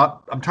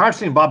 I'm tired of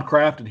seeing Bob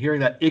Kraft and hearing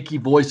that icky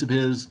voice of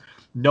his,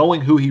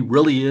 knowing who he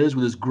really is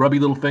with his grubby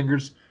little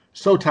fingers.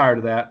 So tired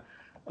of that.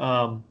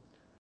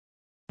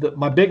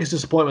 My biggest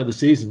disappointment of the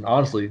season,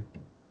 honestly,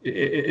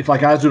 if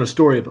like I was doing a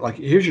story of like,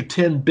 here's your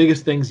 10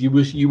 biggest things you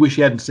wish you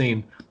hadn't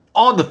seen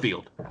on the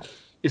field,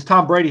 is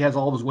Tom Brady has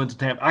all of his wins in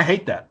Tampa. I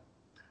hate that.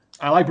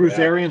 I like Bruce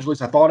Arians, at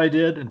least I thought I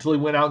did, until he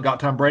went out and got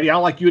Tom Brady. I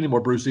don't like you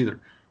anymore, Bruce, either,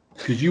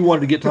 because you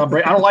wanted to get Tom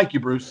Brady. I don't like you,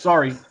 Bruce.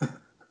 Sorry.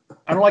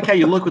 I don't like how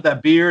you look with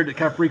that beard. It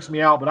kind of freaks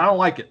me out, but I don't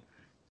like it.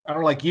 I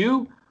don't like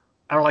you.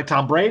 I don't like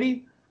Tom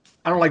Brady.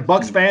 I don't like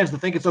Bucs fans that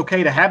think it's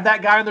okay to have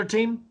that guy on their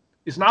team.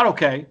 It's not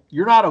okay.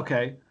 You're not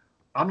okay.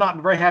 I'm not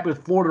very happy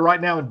with Florida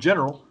right now in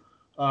general.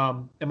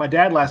 And my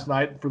dad last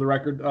night, for the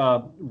record,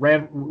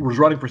 was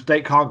running for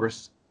state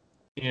Congress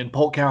in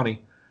Polk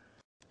County,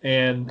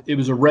 and it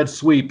was a red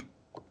sweep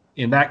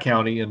in that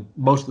county and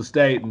most of the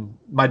state, and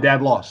my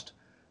dad lost.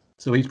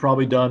 So he's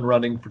probably done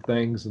running for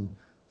things. And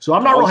so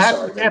I'm not real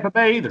happy with Tampa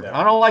Bay either. Yeah.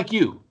 I don't like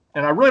you.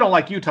 and I really don't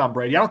like you, Tom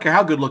Brady. I don't care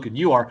how good looking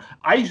you are.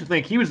 I used to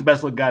think he was the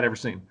best looking guy I'd ever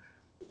seen.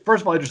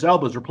 First of all, Idris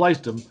Elba's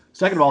replaced him.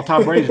 Second of all,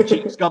 Tom Brady's a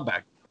cheap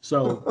scumbag.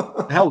 So,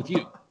 the hell with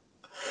you.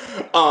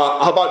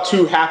 How about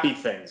two happy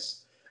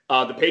things?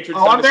 The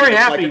Patriots. Oh, I'm very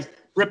happy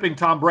ripping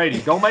Tom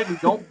Brady. Don't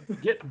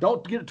get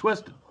it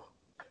twisted.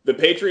 The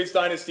Patriots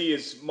dynasty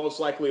is most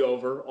likely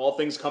over. All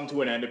things come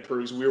to an end. It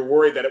proves we were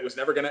worried that it was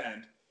never going to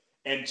end.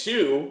 And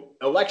two,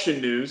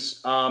 election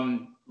news.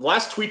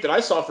 Last tweet that I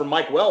saw from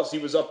Mike Wells, he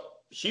was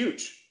up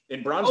huge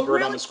in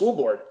Brownsburg on the school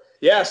board.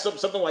 Yeah,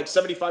 something like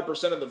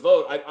 75% of the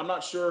vote. I'm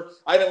not sure.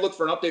 I haven't looked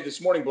for an update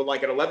this morning, but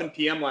like at 11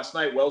 p.m. last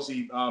night,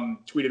 Wellesley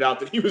tweeted out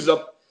that he was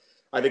up,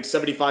 I think,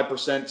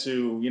 75%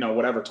 to,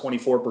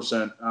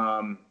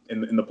 24%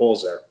 in the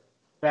polls there.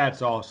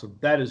 That's awesome.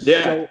 That is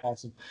so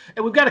awesome.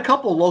 And we've got a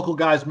couple of local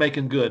guys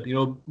making good.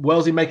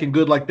 Wellesley making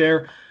good like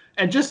there.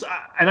 And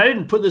I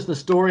didn't put this in the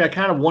story. I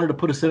kind of wanted to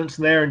put a sentence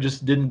in there and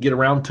just didn't get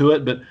around to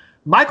it. But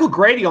Michael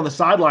Grady on the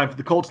sideline for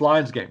the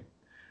Colts-Lions game.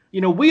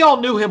 We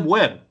all knew him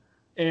when.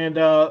 And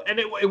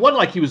it wasn't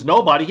like he was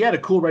nobody. He had a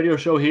cool radio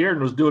show here and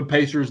was doing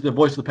Pacers, the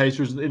voice of the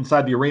Pacers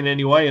inside the arena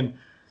anyway.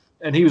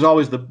 And he was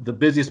always the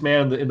busiest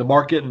man in the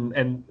market.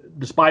 And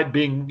despite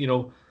being,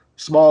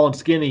 small and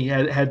skinny,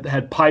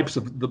 had pipes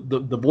of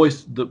the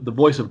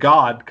voice of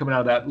God coming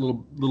out of that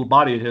little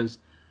body of his.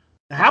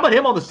 How about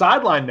him on the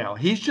sideline now?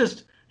 He's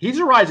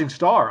a rising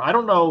star. I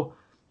don't know.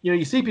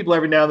 You see people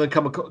every now and then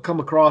come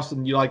across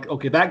and you're like,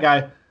 okay, that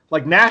guy,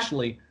 like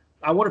nationally,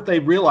 I wonder if they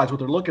realize what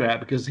they're looking at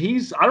because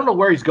I don't know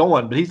where he's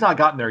going, but he's not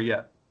gotten there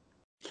yet.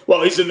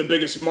 Well, he's in the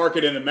biggest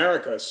market in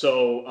America.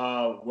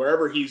 So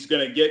wherever he's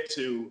going to get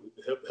to,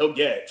 he'll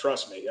get,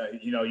 trust me.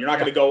 You're not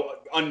going to go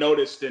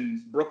unnoticed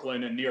in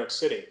Brooklyn and New York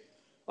City.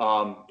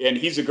 And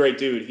he's a great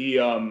dude.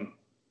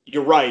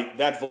 You're right.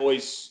 That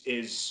voice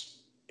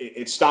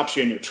it stops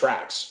you in your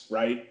tracks,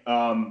 right?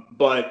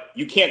 But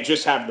you can't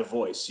just have the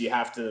voice. You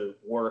have to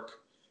work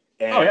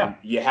and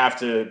you have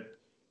to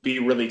be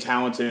really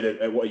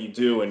talented at what you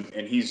do.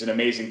 And he's an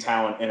amazing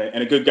talent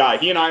and a good guy.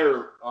 He and I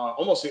are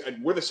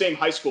we're the same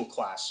high school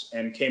class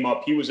and came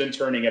up. He was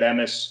interning at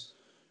Emmis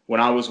when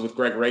I was with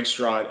Gregg at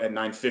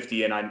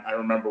 950. And I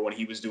remember when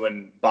he was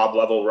doing Bob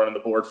Level, running the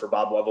board for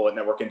Bob Level at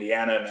Network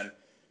Indiana. And then,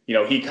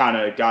 he kind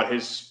of got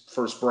his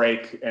first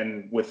break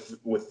and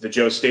with the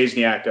Joe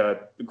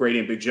Stasiak, Grady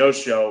and Big Joe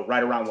show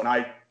right around when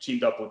I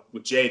teamed up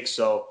with Jake.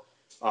 So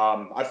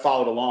I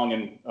followed along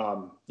and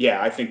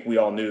I think we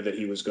all knew that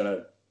he was going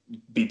to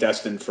be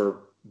destined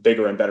for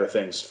bigger and better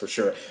things for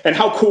sure. And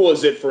how cool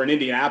is it for an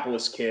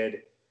Indianapolis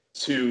kid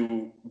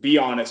to be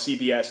on a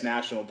CBS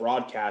national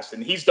broadcast?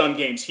 And he's done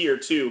games here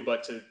too,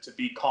 but to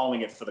be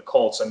calling it for the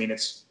Colts, I mean,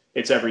 it's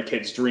every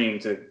kid's dream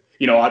to,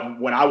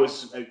 when I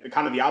was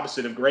kind of the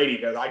opposite of Grady,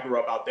 because I grew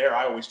up out there,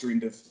 I always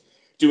dreamed of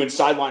doing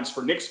sidelines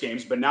for Knicks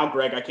games. But now,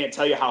 Greg, I can't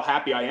tell you how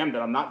happy I am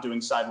that I'm not doing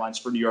sidelines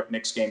for New York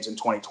Knicks games in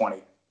 2020.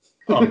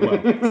 Oh,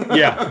 well,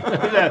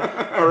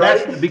 yeah. All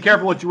right. Be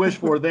careful what you wish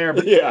for there.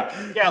 But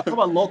yeah. Talk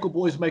about local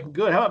boys making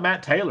good. How about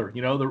Matt Taylor?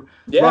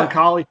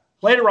 Roncalli,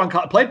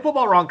 played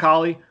football at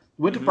Roncalli,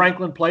 went to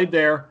Franklin, played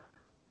there,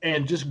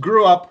 and just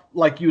grew up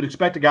like you'd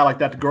expect a guy like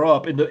that to grow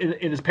up in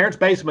his parents'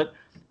 basement,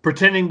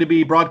 pretending to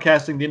be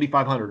broadcasting the Indy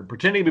 500,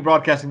 pretending to be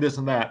broadcasting this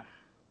and that,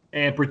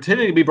 and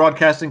pretending to be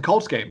broadcasting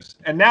Colts games.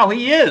 And now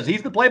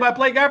he's the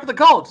play-by-play guy for the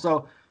Colts.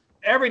 So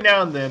every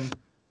now and then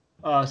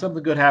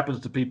something good happens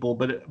to people.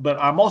 But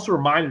I'm also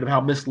reminded of how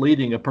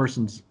misleading a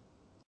person's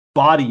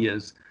body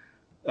is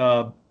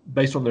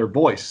based on their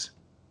voice,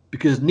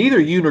 because neither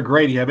you nor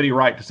Grady have any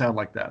right to sound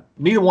like that.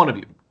 Neither one of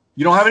you.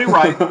 You don't have any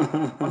right.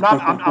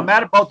 I'm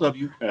mad at both of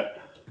you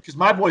because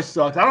my voice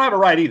sucks. I don't have a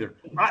right either.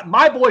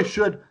 My voice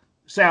should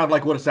sound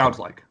like what it sounds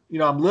like.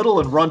 I'm little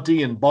and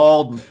runty and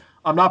bald, and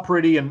I'm not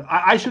pretty, and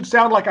I should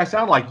sound like I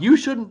sound like. You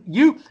shouldn't.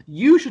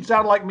 You should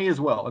sound like me as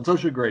well, and so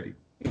should Grady.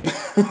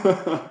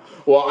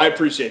 Well, I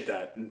appreciate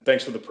that, and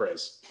thanks for the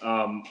praise.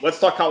 Let's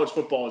talk college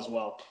football as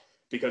well,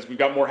 because we've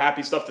got more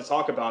happy stuff to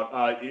talk about.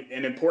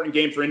 An important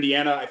game for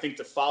Indiana, I think,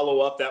 to follow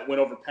up that win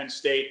over Penn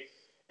State.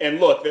 And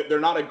look,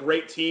 they're not a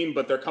great team,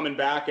 but they're coming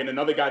back. And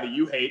another guy that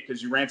you hate,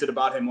 because you ranted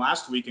about him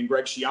last week, and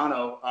Greg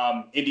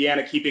Schiano,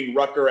 Indiana keeping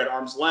Rutger at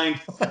arm's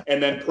length.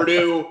 And then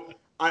Purdue,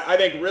 I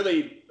think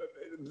really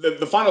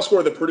the final score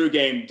of the Purdue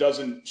game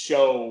doesn't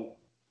show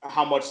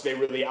how much they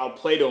really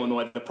outplayed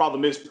Illinois. The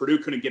problem is Purdue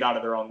couldn't get out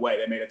of their own way.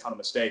 They made a ton of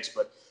mistakes.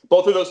 But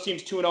both of those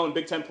teams 2-0 in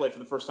Big Ten play for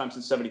the first time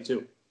since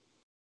 '72.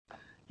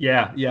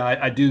 Yeah,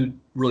 I do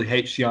really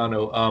hate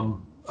Schiano.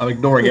 I'm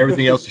ignoring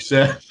everything else you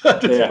said,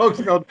 just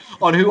focusing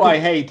on who I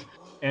hate.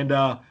 And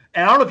I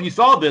don't know if you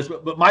saw this,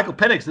 but Michael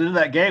Penix in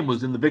that game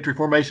was in the victory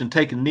formation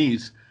taking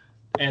knees.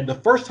 And the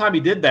first time he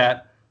did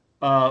that,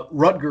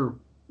 Rutger,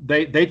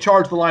 they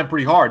charged the line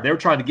pretty hard. They were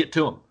trying to get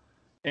to him.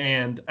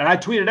 And I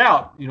tweeted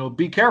out,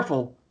 be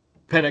careful,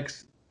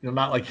 Penix.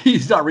 Not like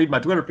he's not reading my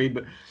Twitter feed,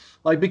 but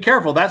like, be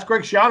careful. That's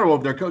Greg Schiano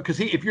over there. Because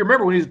if you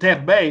remember when he was at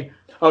Tampa Bay,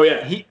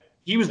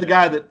 he was the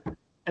guy that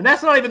 – and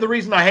that's not even the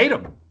reason I hate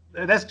him.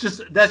 That's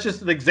just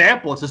an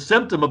example. It's a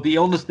symptom of the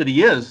illness that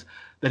he is,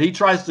 that he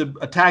tries to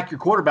attack your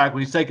quarterback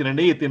when he's taking a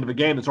knee at the end of a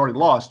game that's already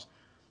lost.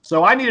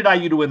 So I needed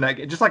IU to win that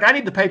game, just like I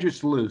need the Patriots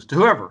to lose to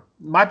whoever.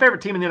 My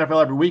favorite team in the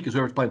NFL every week is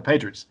whoever's playing the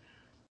Patriots.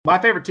 My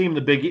favorite team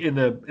in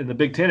the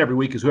Big Ten every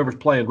week is whoever's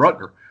playing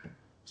Rutgers.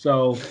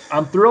 So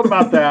I'm thrilled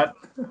about that.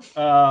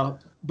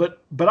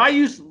 But I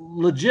use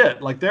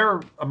legit, like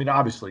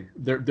obviously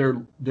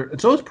they're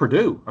and so is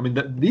Purdue. I mean,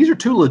 these are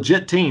two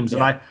legit teams,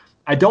 and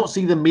I don't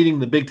see them meeting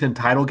the Big Ten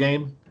title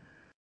game,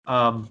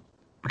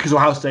 because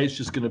Ohio State's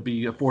just going to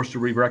be a force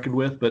to be reckoned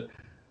with. But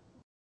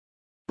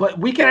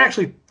we can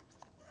actually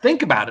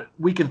think about it.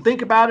 We can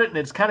think about it, and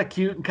it's kind of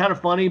cute and kind of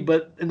funny.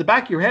 But in the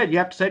back of your head, you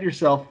have to say to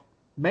yourself,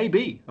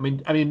 maybe. I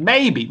mean,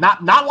 maybe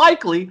not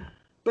likely,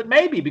 but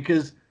maybe,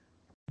 because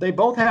they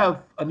both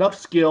have enough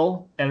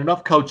skill and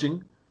enough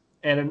coaching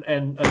and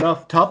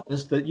enough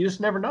toughness that you just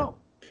never know.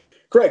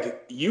 Gregg,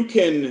 you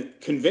can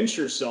convince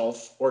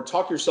yourself or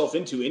talk yourself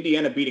into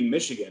Indiana beating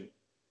Michigan.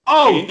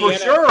 Oh, for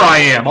sure I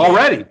am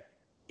already.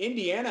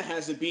 Indiana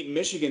hasn't beaten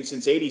Michigan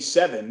since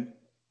 '87,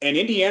 and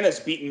Indiana's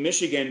beaten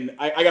Michigan.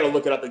 I got to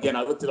look it up again.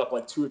 I looked it up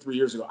like 2 or 3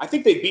 years ago. I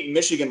think they've beaten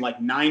Michigan like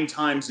 9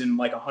 times in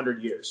like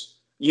 100 years.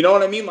 You know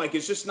what I mean? Like,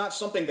 it's just not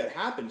something that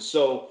happens.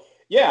 So,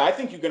 yeah, I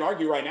think you can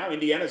argue right now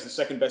Indiana's the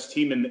second best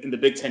team in the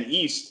Big Ten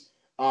East.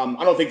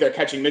 I don't think they're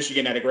catching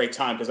Michigan at a great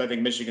time, because I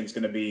think Michigan's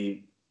going to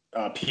be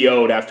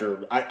PO'd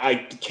after. I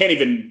can't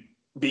even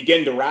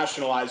begin to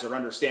rationalize or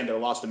understand their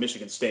loss to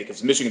Michigan State,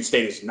 because Michigan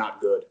State is not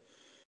good.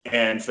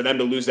 And for them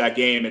to lose that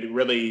game, it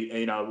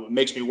really,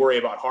 makes me worry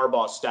about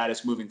Harbaugh's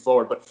status moving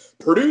forward. But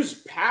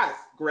Purdue's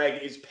path,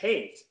 Gregg, is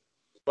paved.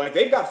 Like,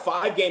 they've got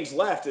 5 games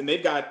left, and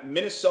they've got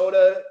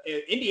Minnesota.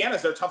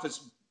 Indiana's their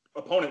toughest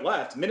opponent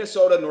left.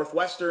 Minnesota,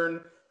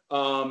 Northwestern,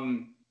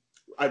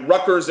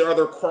 Rutgers, their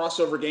other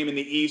crossover game in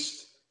the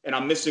East. And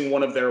I'm missing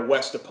one of their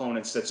West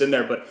opponents that's in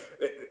there. But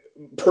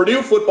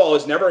Purdue football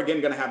is never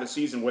again going to have a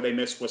season where they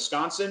miss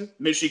Wisconsin,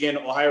 Michigan,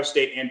 Ohio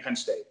State, and Penn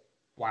State.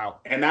 Wow.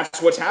 And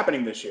that's what's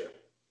happening this year.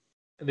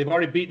 And they've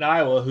already beaten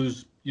Iowa,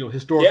 who's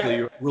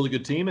historically a really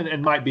good team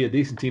and might be a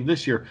decent team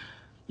this year.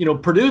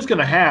 Purdue's going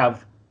to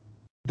have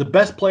the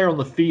best player on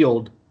the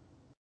field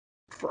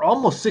for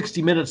almost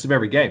 60 minutes of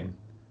every game,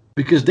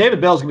 because David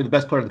Bell's going to be the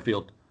best player on the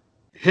field.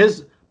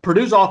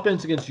 Purdue's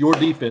offense against your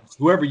defense,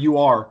 whoever you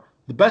are,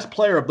 the best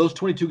player of those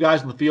 22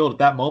 guys on the field at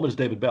that moment is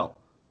David Bell.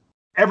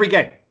 Every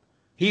game.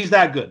 He's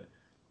that good.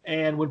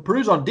 And when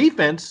Purdue's on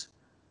defense,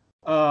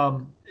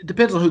 it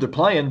depends on who they're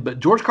playing, but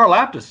George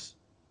Karlaftis,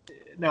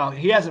 now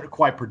he hasn't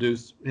quite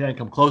produced. He hasn't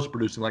come close to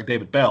producing like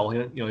David Bell.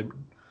 He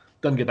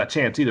doesn't get that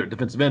chance either at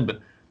defensive end,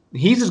 but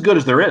he's as good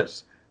as there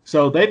is.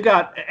 So they've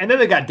got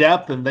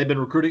depth, and they've been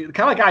recruiting,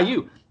 kind of like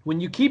IU. When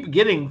you keep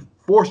getting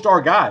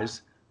 4-star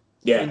guys,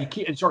 and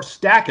you start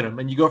stacking them,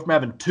 and you go from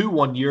having 2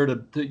 1 year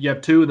to you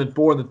have 2 and then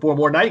 4 and then 4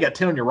 more. Now you got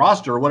 10 on your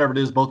roster, or whatever it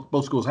is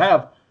both schools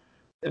have.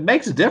 It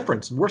makes a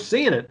difference, and we're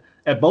seeing it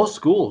at both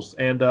schools.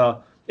 And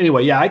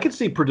anyway, I could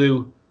see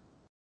Purdue,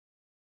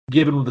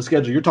 given the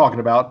schedule you're talking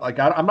about. Like,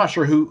 I'm not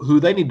sure who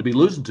they need to be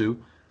losing to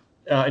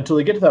until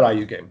they get to that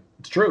IU game.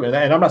 It's true, and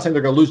I'm not saying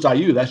they're going to lose to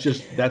IU.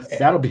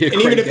 That'll be a great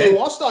game. And even if they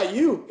lost to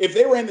IU, if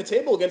they ran the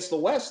table against the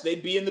West,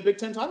 they'd be in the Big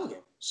Ten title game.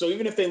 So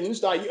even if they lose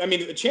to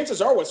IU, the chances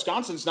are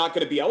Wisconsin's not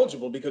going to be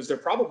eligible, because they're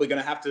probably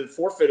going to have to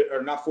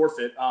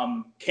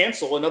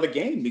cancel another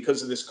game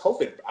because of this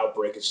COVID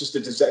outbreak. It's just a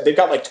disaster. They've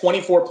got like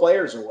 24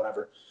 players or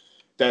whatever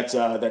that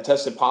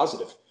tested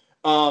positive.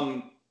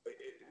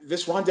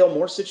 This Rondale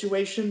Moore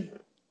situation,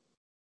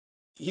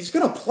 he's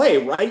going to play,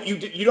 right?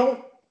 You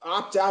don't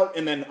opt out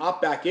and then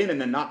opt back in and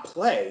then not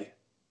play,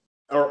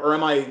 or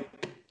am I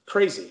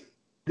crazy?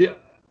 Yeah.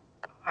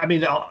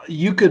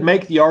 You could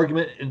make the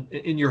argument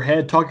in your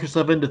head, talk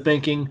yourself into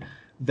thinking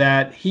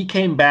that he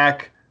came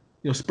back,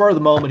 spur of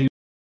the moment. He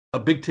was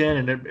a Big Ten,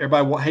 and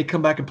everybody, hey,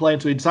 come back and play.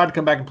 And so he decided to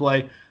come back and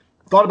play,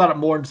 thought about it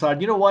more, and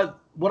decided,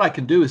 what I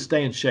can do is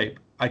stay in shape.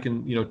 I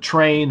can,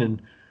 train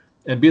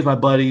and be with my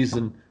buddies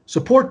and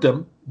support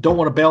them. Don't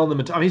want to bail on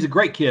them. He's a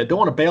great kid. Don't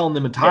want to bail on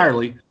them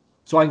entirely. Yeah.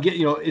 So I can get,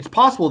 it's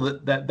possible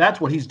that's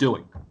what he's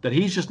doing, that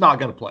he's just not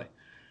going to play.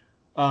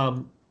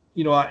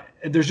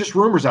 There's just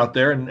rumors out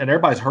there, and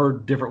everybody's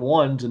heard different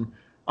ones, and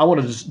I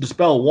want to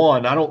dispel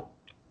one. I don't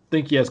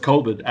think he has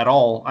COVID at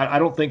all. I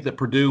don't think that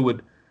Purdue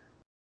would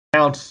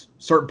announce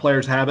certain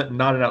players have it and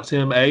not announce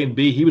him, A, and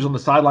B, he was on the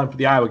sideline for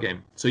the Iowa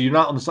game. So you're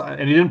not on the side,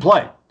 and he didn't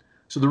play.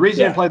 So the reason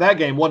he didn't play that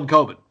game wasn't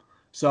COVID.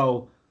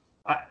 So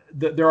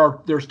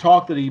there's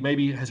talk that he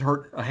maybe has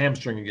hurt a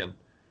hamstring again,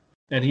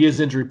 and he is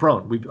injury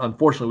prone.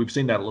 Unfortunately, we've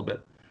seen that a little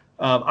bit.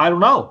 I don't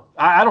know.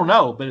 I don't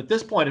know. But at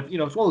this point, it's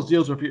one of those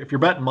deals where if you're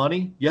betting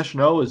money, yes or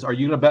no, are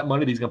you going to bet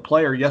money that he's going to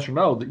play, or yes or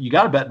no? You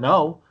got to bet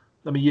no.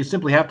 You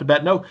simply have to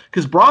bet no,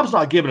 because Brom's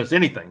not giving us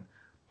anything.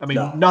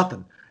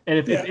 Nothing. And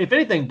if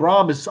anything,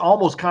 Brom is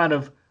almost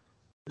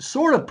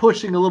sort of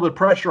pushing a little bit of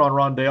pressure on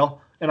Rondale.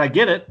 And I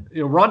get it.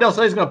 Rondale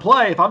says he's going to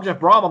play. If I'm Jeff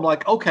Brom, I'm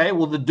like, okay,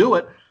 well, then do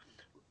it.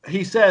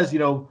 He says,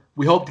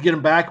 we hope to get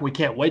him back, and we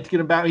can't wait to get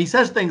him back. He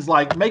says things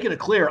like, making it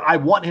clear, I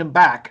want him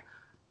back.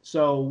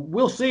 So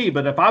we'll see.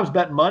 But if I was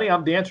betting money,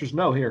 the answer is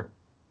no here.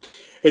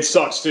 It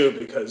sucks too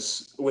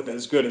because with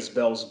as good as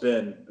Bell's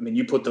been, I mean,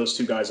 you put those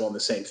two guys on the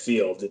same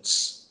field,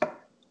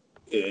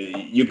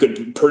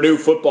 Purdue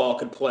football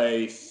could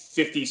play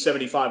 50,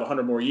 75,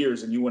 100 more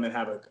years, and you wouldn't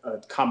have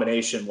a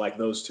combination like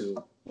those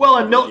two. Well,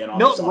 and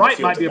Milton Wright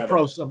might be a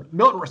pro.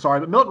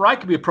 Milton Wright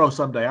could be a pro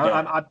someday.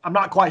 Yeah. I'm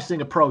not quite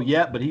seeing a pro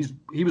yet, but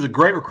he was a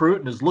great recruit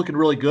and is looking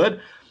really good.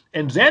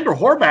 And Xander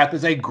Horvath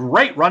is a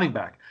great running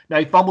back. Now,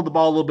 he fumbled the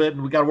ball a little bit,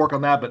 and we got to work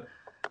on that. But,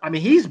 I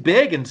mean, he's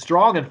big and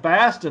strong and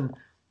fast. And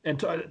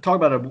talk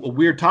about a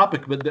weird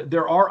topic, but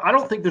I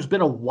don't think there's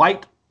been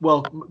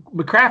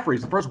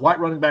McCaffrey's the first white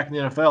running back in the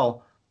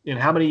NFL in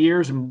how many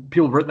years? And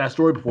people have written that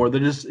story before.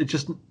 It's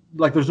just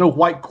like there's no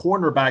white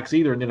cornerbacks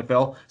either in the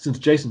NFL since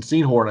Jason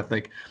Seenhorn, I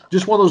think.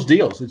 Just one of those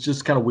deals. It's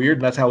just kind of weird,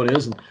 and that's how it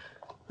is. And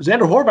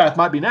Xander Horvath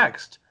might be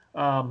next.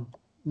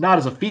 Not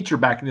as a feature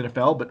back in the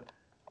NFL, but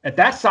at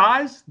that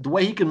size, the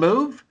way he can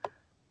move,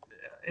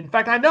 in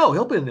fact, I know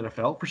he'll be in the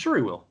NFL. For sure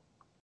he will.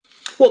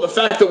 Well, the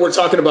fact that we're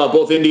talking about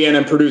both Indiana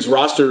and Purdue's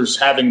rosters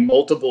having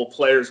multiple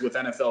players with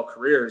NFL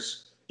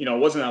careers, it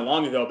wasn't that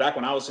long ago. Back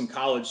when I was in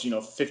college,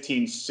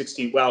 15,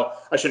 16.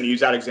 Well, I shouldn't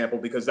use that example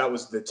because that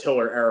was the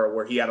Tiller era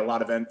where he had a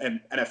lot of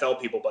NFL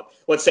people. But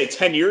let's say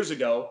 10 years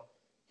ago,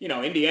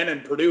 Indiana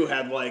and Purdue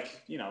had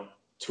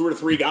 2 or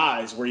 3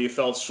 guys where you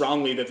felt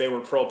strongly that they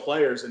were pro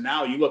players. And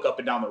now you look up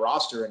and down the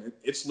roster and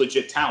it's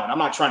legit talent. I'm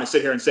not trying to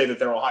sit here and say that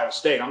they're Ohio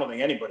State. I don't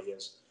think anybody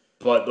is.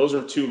 But those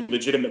are 2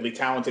 legitimately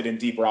talented and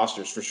deep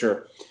rosters for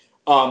sure.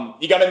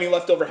 You got any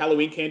leftover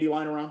Halloween candy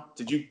lying around?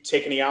 Did you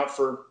take any out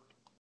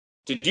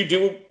did you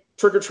do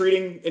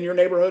trick-or-treating in your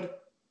neighborhood?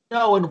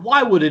 No, and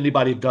why would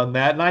anybody have done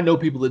that? And I know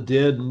people that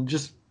did, and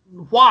just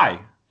why?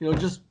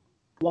 Just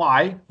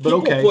why?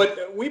 But people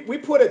we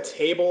put a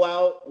table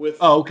out with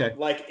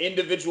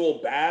individual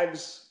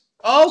bags.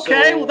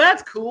 Okay, well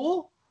that's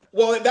cool.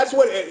 Well, that's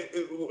what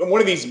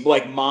one of these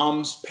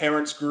moms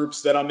parents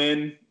groups that I'm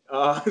in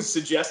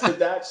suggested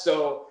that.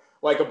 So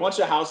a bunch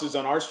of houses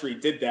on our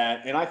street did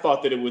that, and I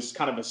thought that it was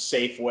kind of a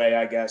safe way,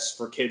 I guess,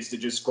 for kids to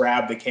just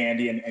grab the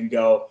candy and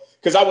go.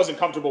 Because I wasn't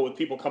comfortable with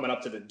people coming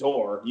up to the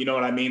door. You know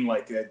what I mean?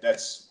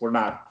 We're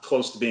not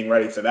close to being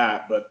ready for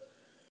that. But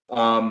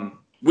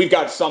we've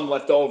got some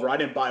left over. I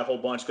didn't buy a whole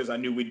bunch because I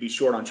knew we'd be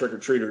short on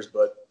trick-or-treaters.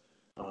 But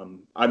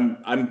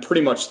I'm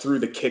pretty much through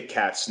the Kit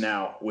Kats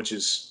now, which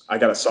is I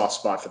got a soft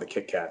spot for the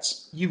Kit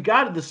Kats.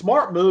 The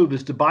smart move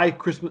is to buy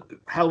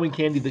Halloween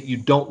candy that you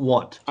don't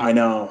want. I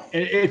know.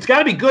 And it's got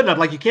to be good enough.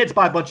 You can't just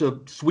buy a bunch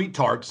of sweet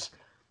tarts.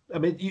 I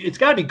mean, it's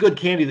got to be good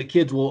candy that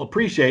kids will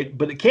appreciate,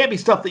 but it can't be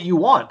stuff that you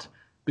want.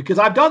 Because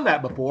I've done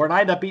that before, and I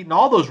end up eating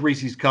all those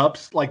Reese's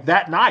Cups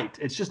that night.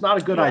 It's just not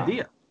a good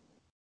idea.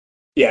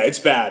 Yeah, it's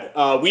bad.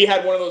 We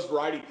had one of those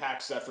variety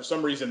packs that for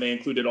some reason they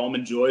included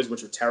Almond Joys,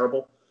 which are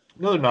terrible.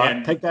 No, they're not.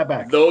 And take that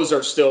back. Those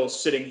are still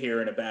sitting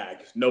here in a bag.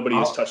 Nobody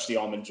has touched the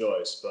Almond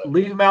Joys. But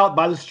leave them out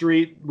by the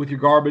street with your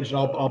garbage, and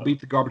I'll beat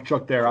the garbage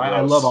truck there.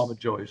 I love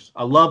Almond Joys.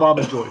 I love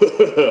Almond Joys.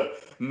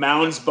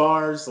 Mounds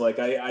bars, I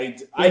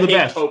hate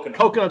best. Coconut.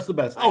 Coconut's the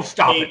best. Oh,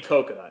 stop it. I hate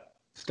coconut.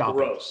 Stop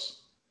Gross.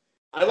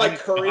 I like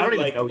curry,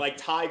 I like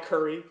Thai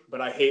curry,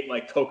 but I hate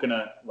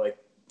coconut,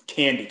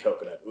 candy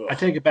coconut. Ugh. I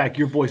take it back.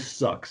 Your voice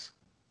sucks.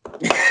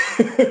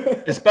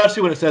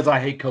 Especially when it says I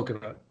hate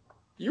coconut.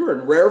 You're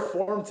in rare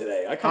form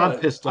today. I'm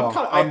pissed off.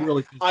 I'm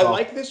really pissed off. I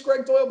like this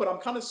Gregg Doyel, but I'm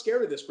kind of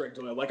scared of this Gregg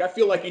Doyel. I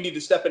feel like you need to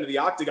step into the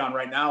octagon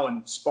right now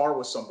and spar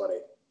with somebody.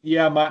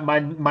 Yeah,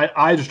 my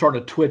eyes are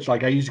starting to twitch. I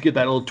used to get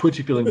that little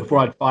twitchy feeling before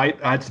I'd fight.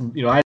 I had some,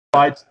 I had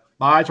fights.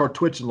 My eyes are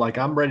twitching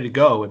I'm ready to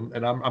go,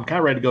 and I'm kind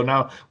of ready to go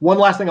now. One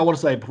last thing I want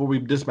to say before we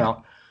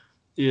dismount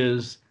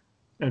is,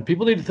 and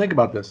people need to think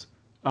about this,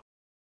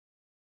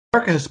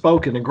 America has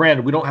spoken, and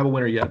granted, we don't have a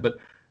winner yet, but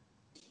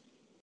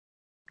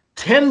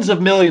tens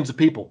of millions of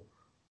people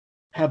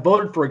have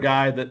voted for a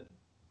guy that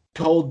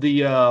told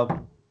the,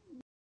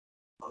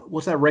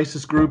 what's that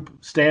racist group,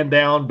 stand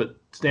down but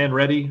stand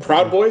ready?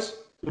 Proud Boys?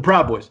 The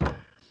Proud Boys.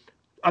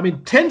 I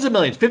mean, tens of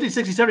millions, 50,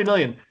 60, 70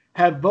 million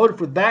have voted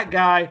for that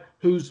guy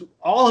who's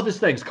all of his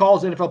things,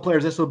 calls NFL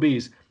players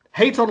SOBs,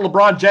 hates on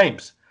LeBron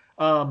James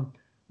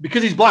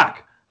because he's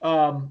black.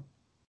 And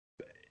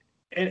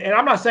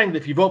I'm not saying that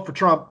if you vote for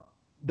Trump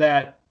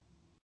that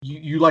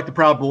you like the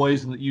Proud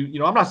Boys and that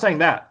I'm not saying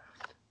that.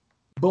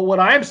 But what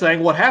I am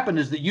saying, what happened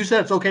is that you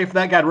said it's okay for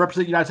that guy to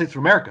represent the United States of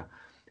America.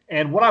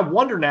 And what I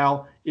wonder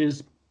now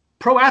is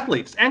pro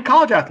athletes and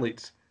college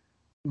athletes,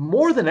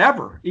 more than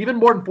ever, even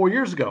more than 4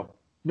 years ago,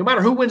 no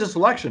matter who wins this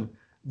election,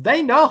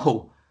 they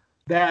know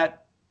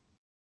that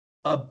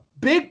a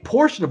big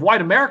portion of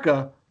white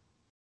America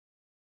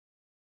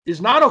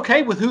is not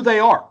okay with who they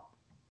are.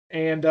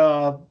 And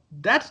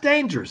that's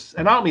dangerous.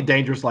 And I don't mean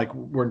dangerous like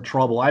we're in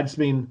trouble. I just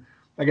mean,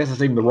 I guess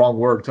that's even the wrong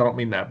word, so I don't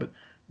mean that. But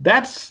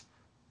that's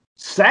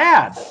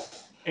sad.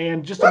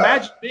 And just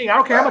imagine I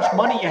don't care how much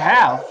money you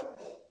have.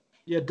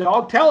 Yeah,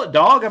 dog, tell it,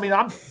 dog. I mean,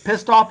 I'm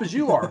pissed off as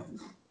you are.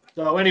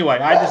 So anyway,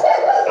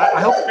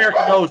 I hope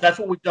America knows that's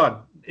what we've done.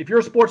 If you're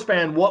a sports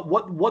fan,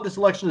 what this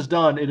election has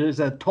done, it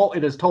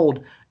has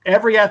told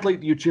every athlete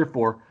that you cheer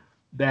for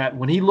that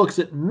when he looks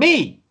at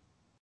me,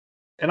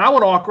 and I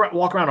want to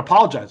walk around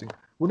apologizing.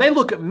 When they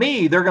look at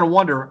me, they're going to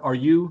wonder,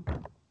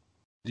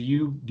 do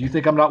you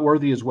think I'm not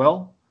worthy as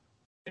well?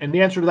 And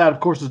the answer to that,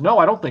 of course, is no,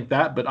 I don't think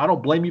that, but I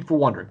don't blame you for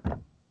wondering.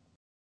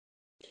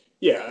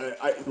 Yeah,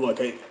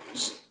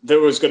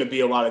 there was going to be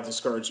a lot of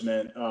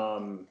discouragement.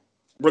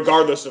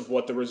 Regardless of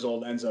what the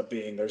result ends up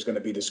being, there's going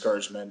to be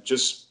discouragement.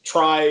 Just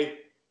try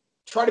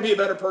to be a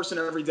better person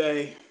every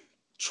day.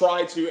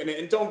 Try to,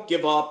 and don't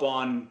give up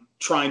on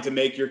trying to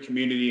make your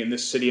community and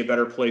this city a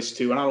better place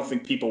too. And I don't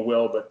think people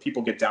will, but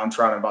people get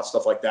downtrodden about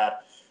stuff like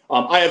that.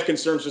 I have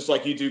concerns just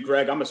like you do,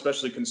 Greg. I'm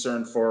especially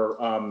concerned for,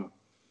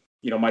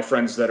 my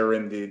friends that are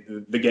in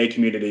the gay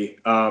community,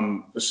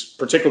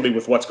 particularly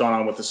with what's gone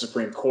on with the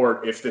Supreme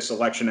Court. If this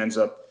election ends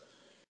up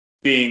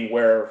being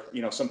where,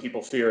 some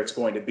people fear it's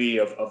going to be,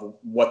 of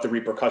what the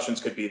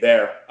repercussions could be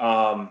there.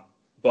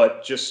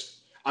 But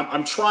just, I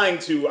try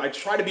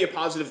to be a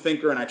positive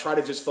thinker, and I try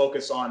to just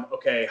focus on,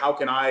 okay, how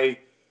can I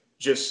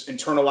just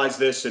internalize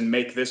this and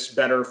make this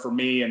better for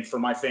me and for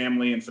my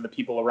family and for the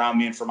people around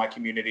me and for my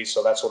community.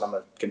 So that's what I'm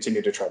going to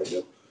continue to try to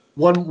do.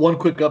 One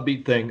quick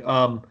upbeat thing.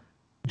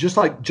 Just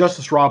like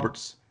Justice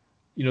Roberts,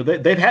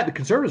 they've had the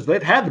conservatives,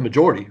 they've had the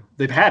majority.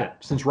 They've had it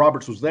since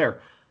Roberts was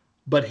there.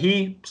 But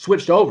he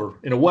switched over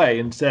in a way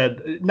and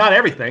said, not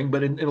everything,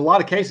 but in a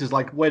lot of cases,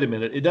 like, wait a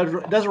minute, it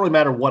doesn't really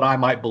matter what I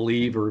might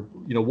believe or,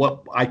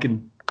 what I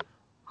can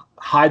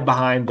hide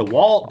behind the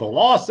wall. The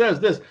law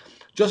says this.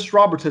 Justice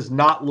Roberts has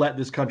not let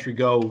this country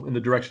go in the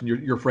direction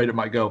you're afraid it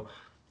might go.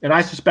 And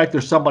I suspect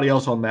there's somebody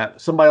else among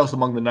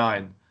the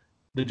 9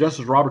 that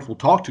Justice Roberts will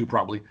talk to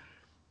probably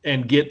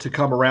and get to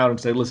come around and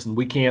say, listen,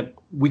 we can't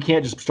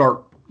just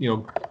start,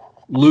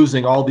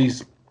 losing all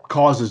these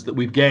causes that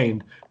we've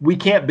gained. We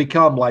can't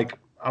become like,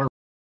 I don't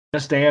know,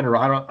 Afghanistan, or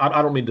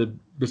I don't mean to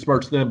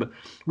besmirch them, but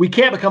we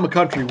can't become a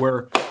country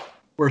where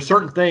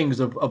certain things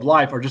of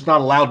life are just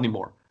not allowed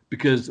anymore,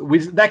 because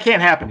that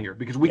can't happen here,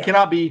 because we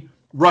cannot be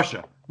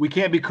Russia. We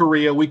can't be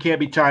Korea. We can't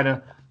be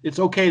China. It's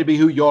okay to be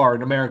who you are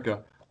in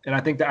America. And I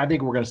think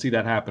we're going to see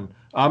that happen.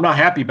 I'm not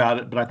happy about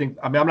it, but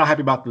I'm not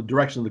happy about the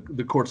direction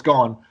the court's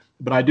gone,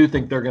 but I do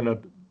think they're going to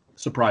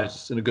surprise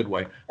us in a good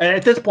way. And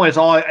at this point, it's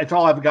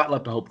all I've got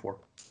left to hope for.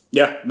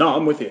 Yeah, no,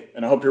 I'm with you,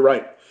 and I hope you're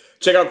right.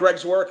 Check out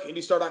Gregg's work,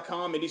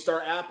 IndyStar.com,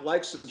 IndyStar app.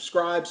 Like,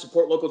 subscribe,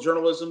 support local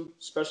journalism,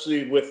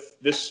 especially with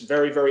this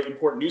very, very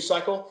important news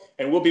cycle.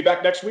 And we'll be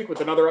back next week with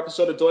another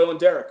episode of Doyel and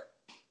Derek.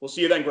 We'll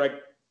see you then, Gregg.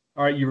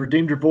 All right, you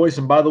redeemed your voice.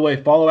 And by the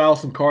way, follow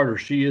Allison Carter.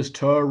 She is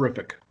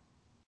terrific.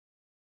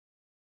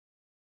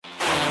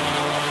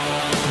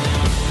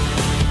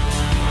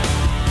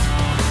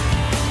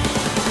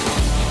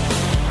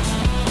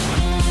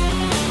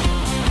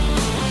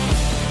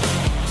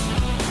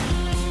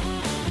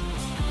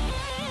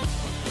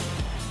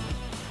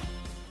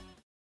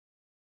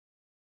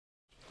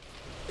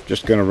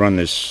 Just going to run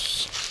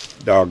this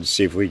dog to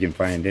see if we can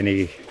find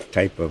any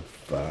type of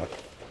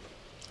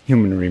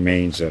human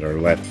remains that are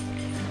left.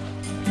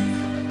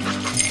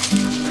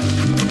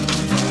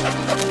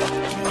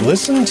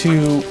 Listen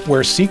to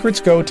Where Secrets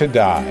Go to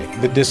Die,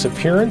 The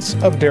Disappearance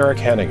of Derek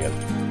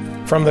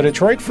Hennigan. From the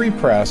Detroit Free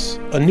Press,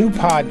 a new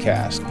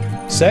podcast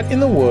set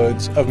in the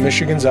woods of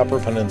Michigan's Upper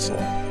Peninsula.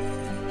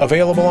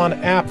 Available on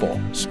Apple,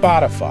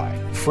 Spotify,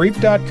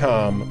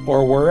 Freep.com,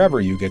 or wherever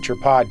you get your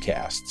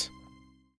podcasts.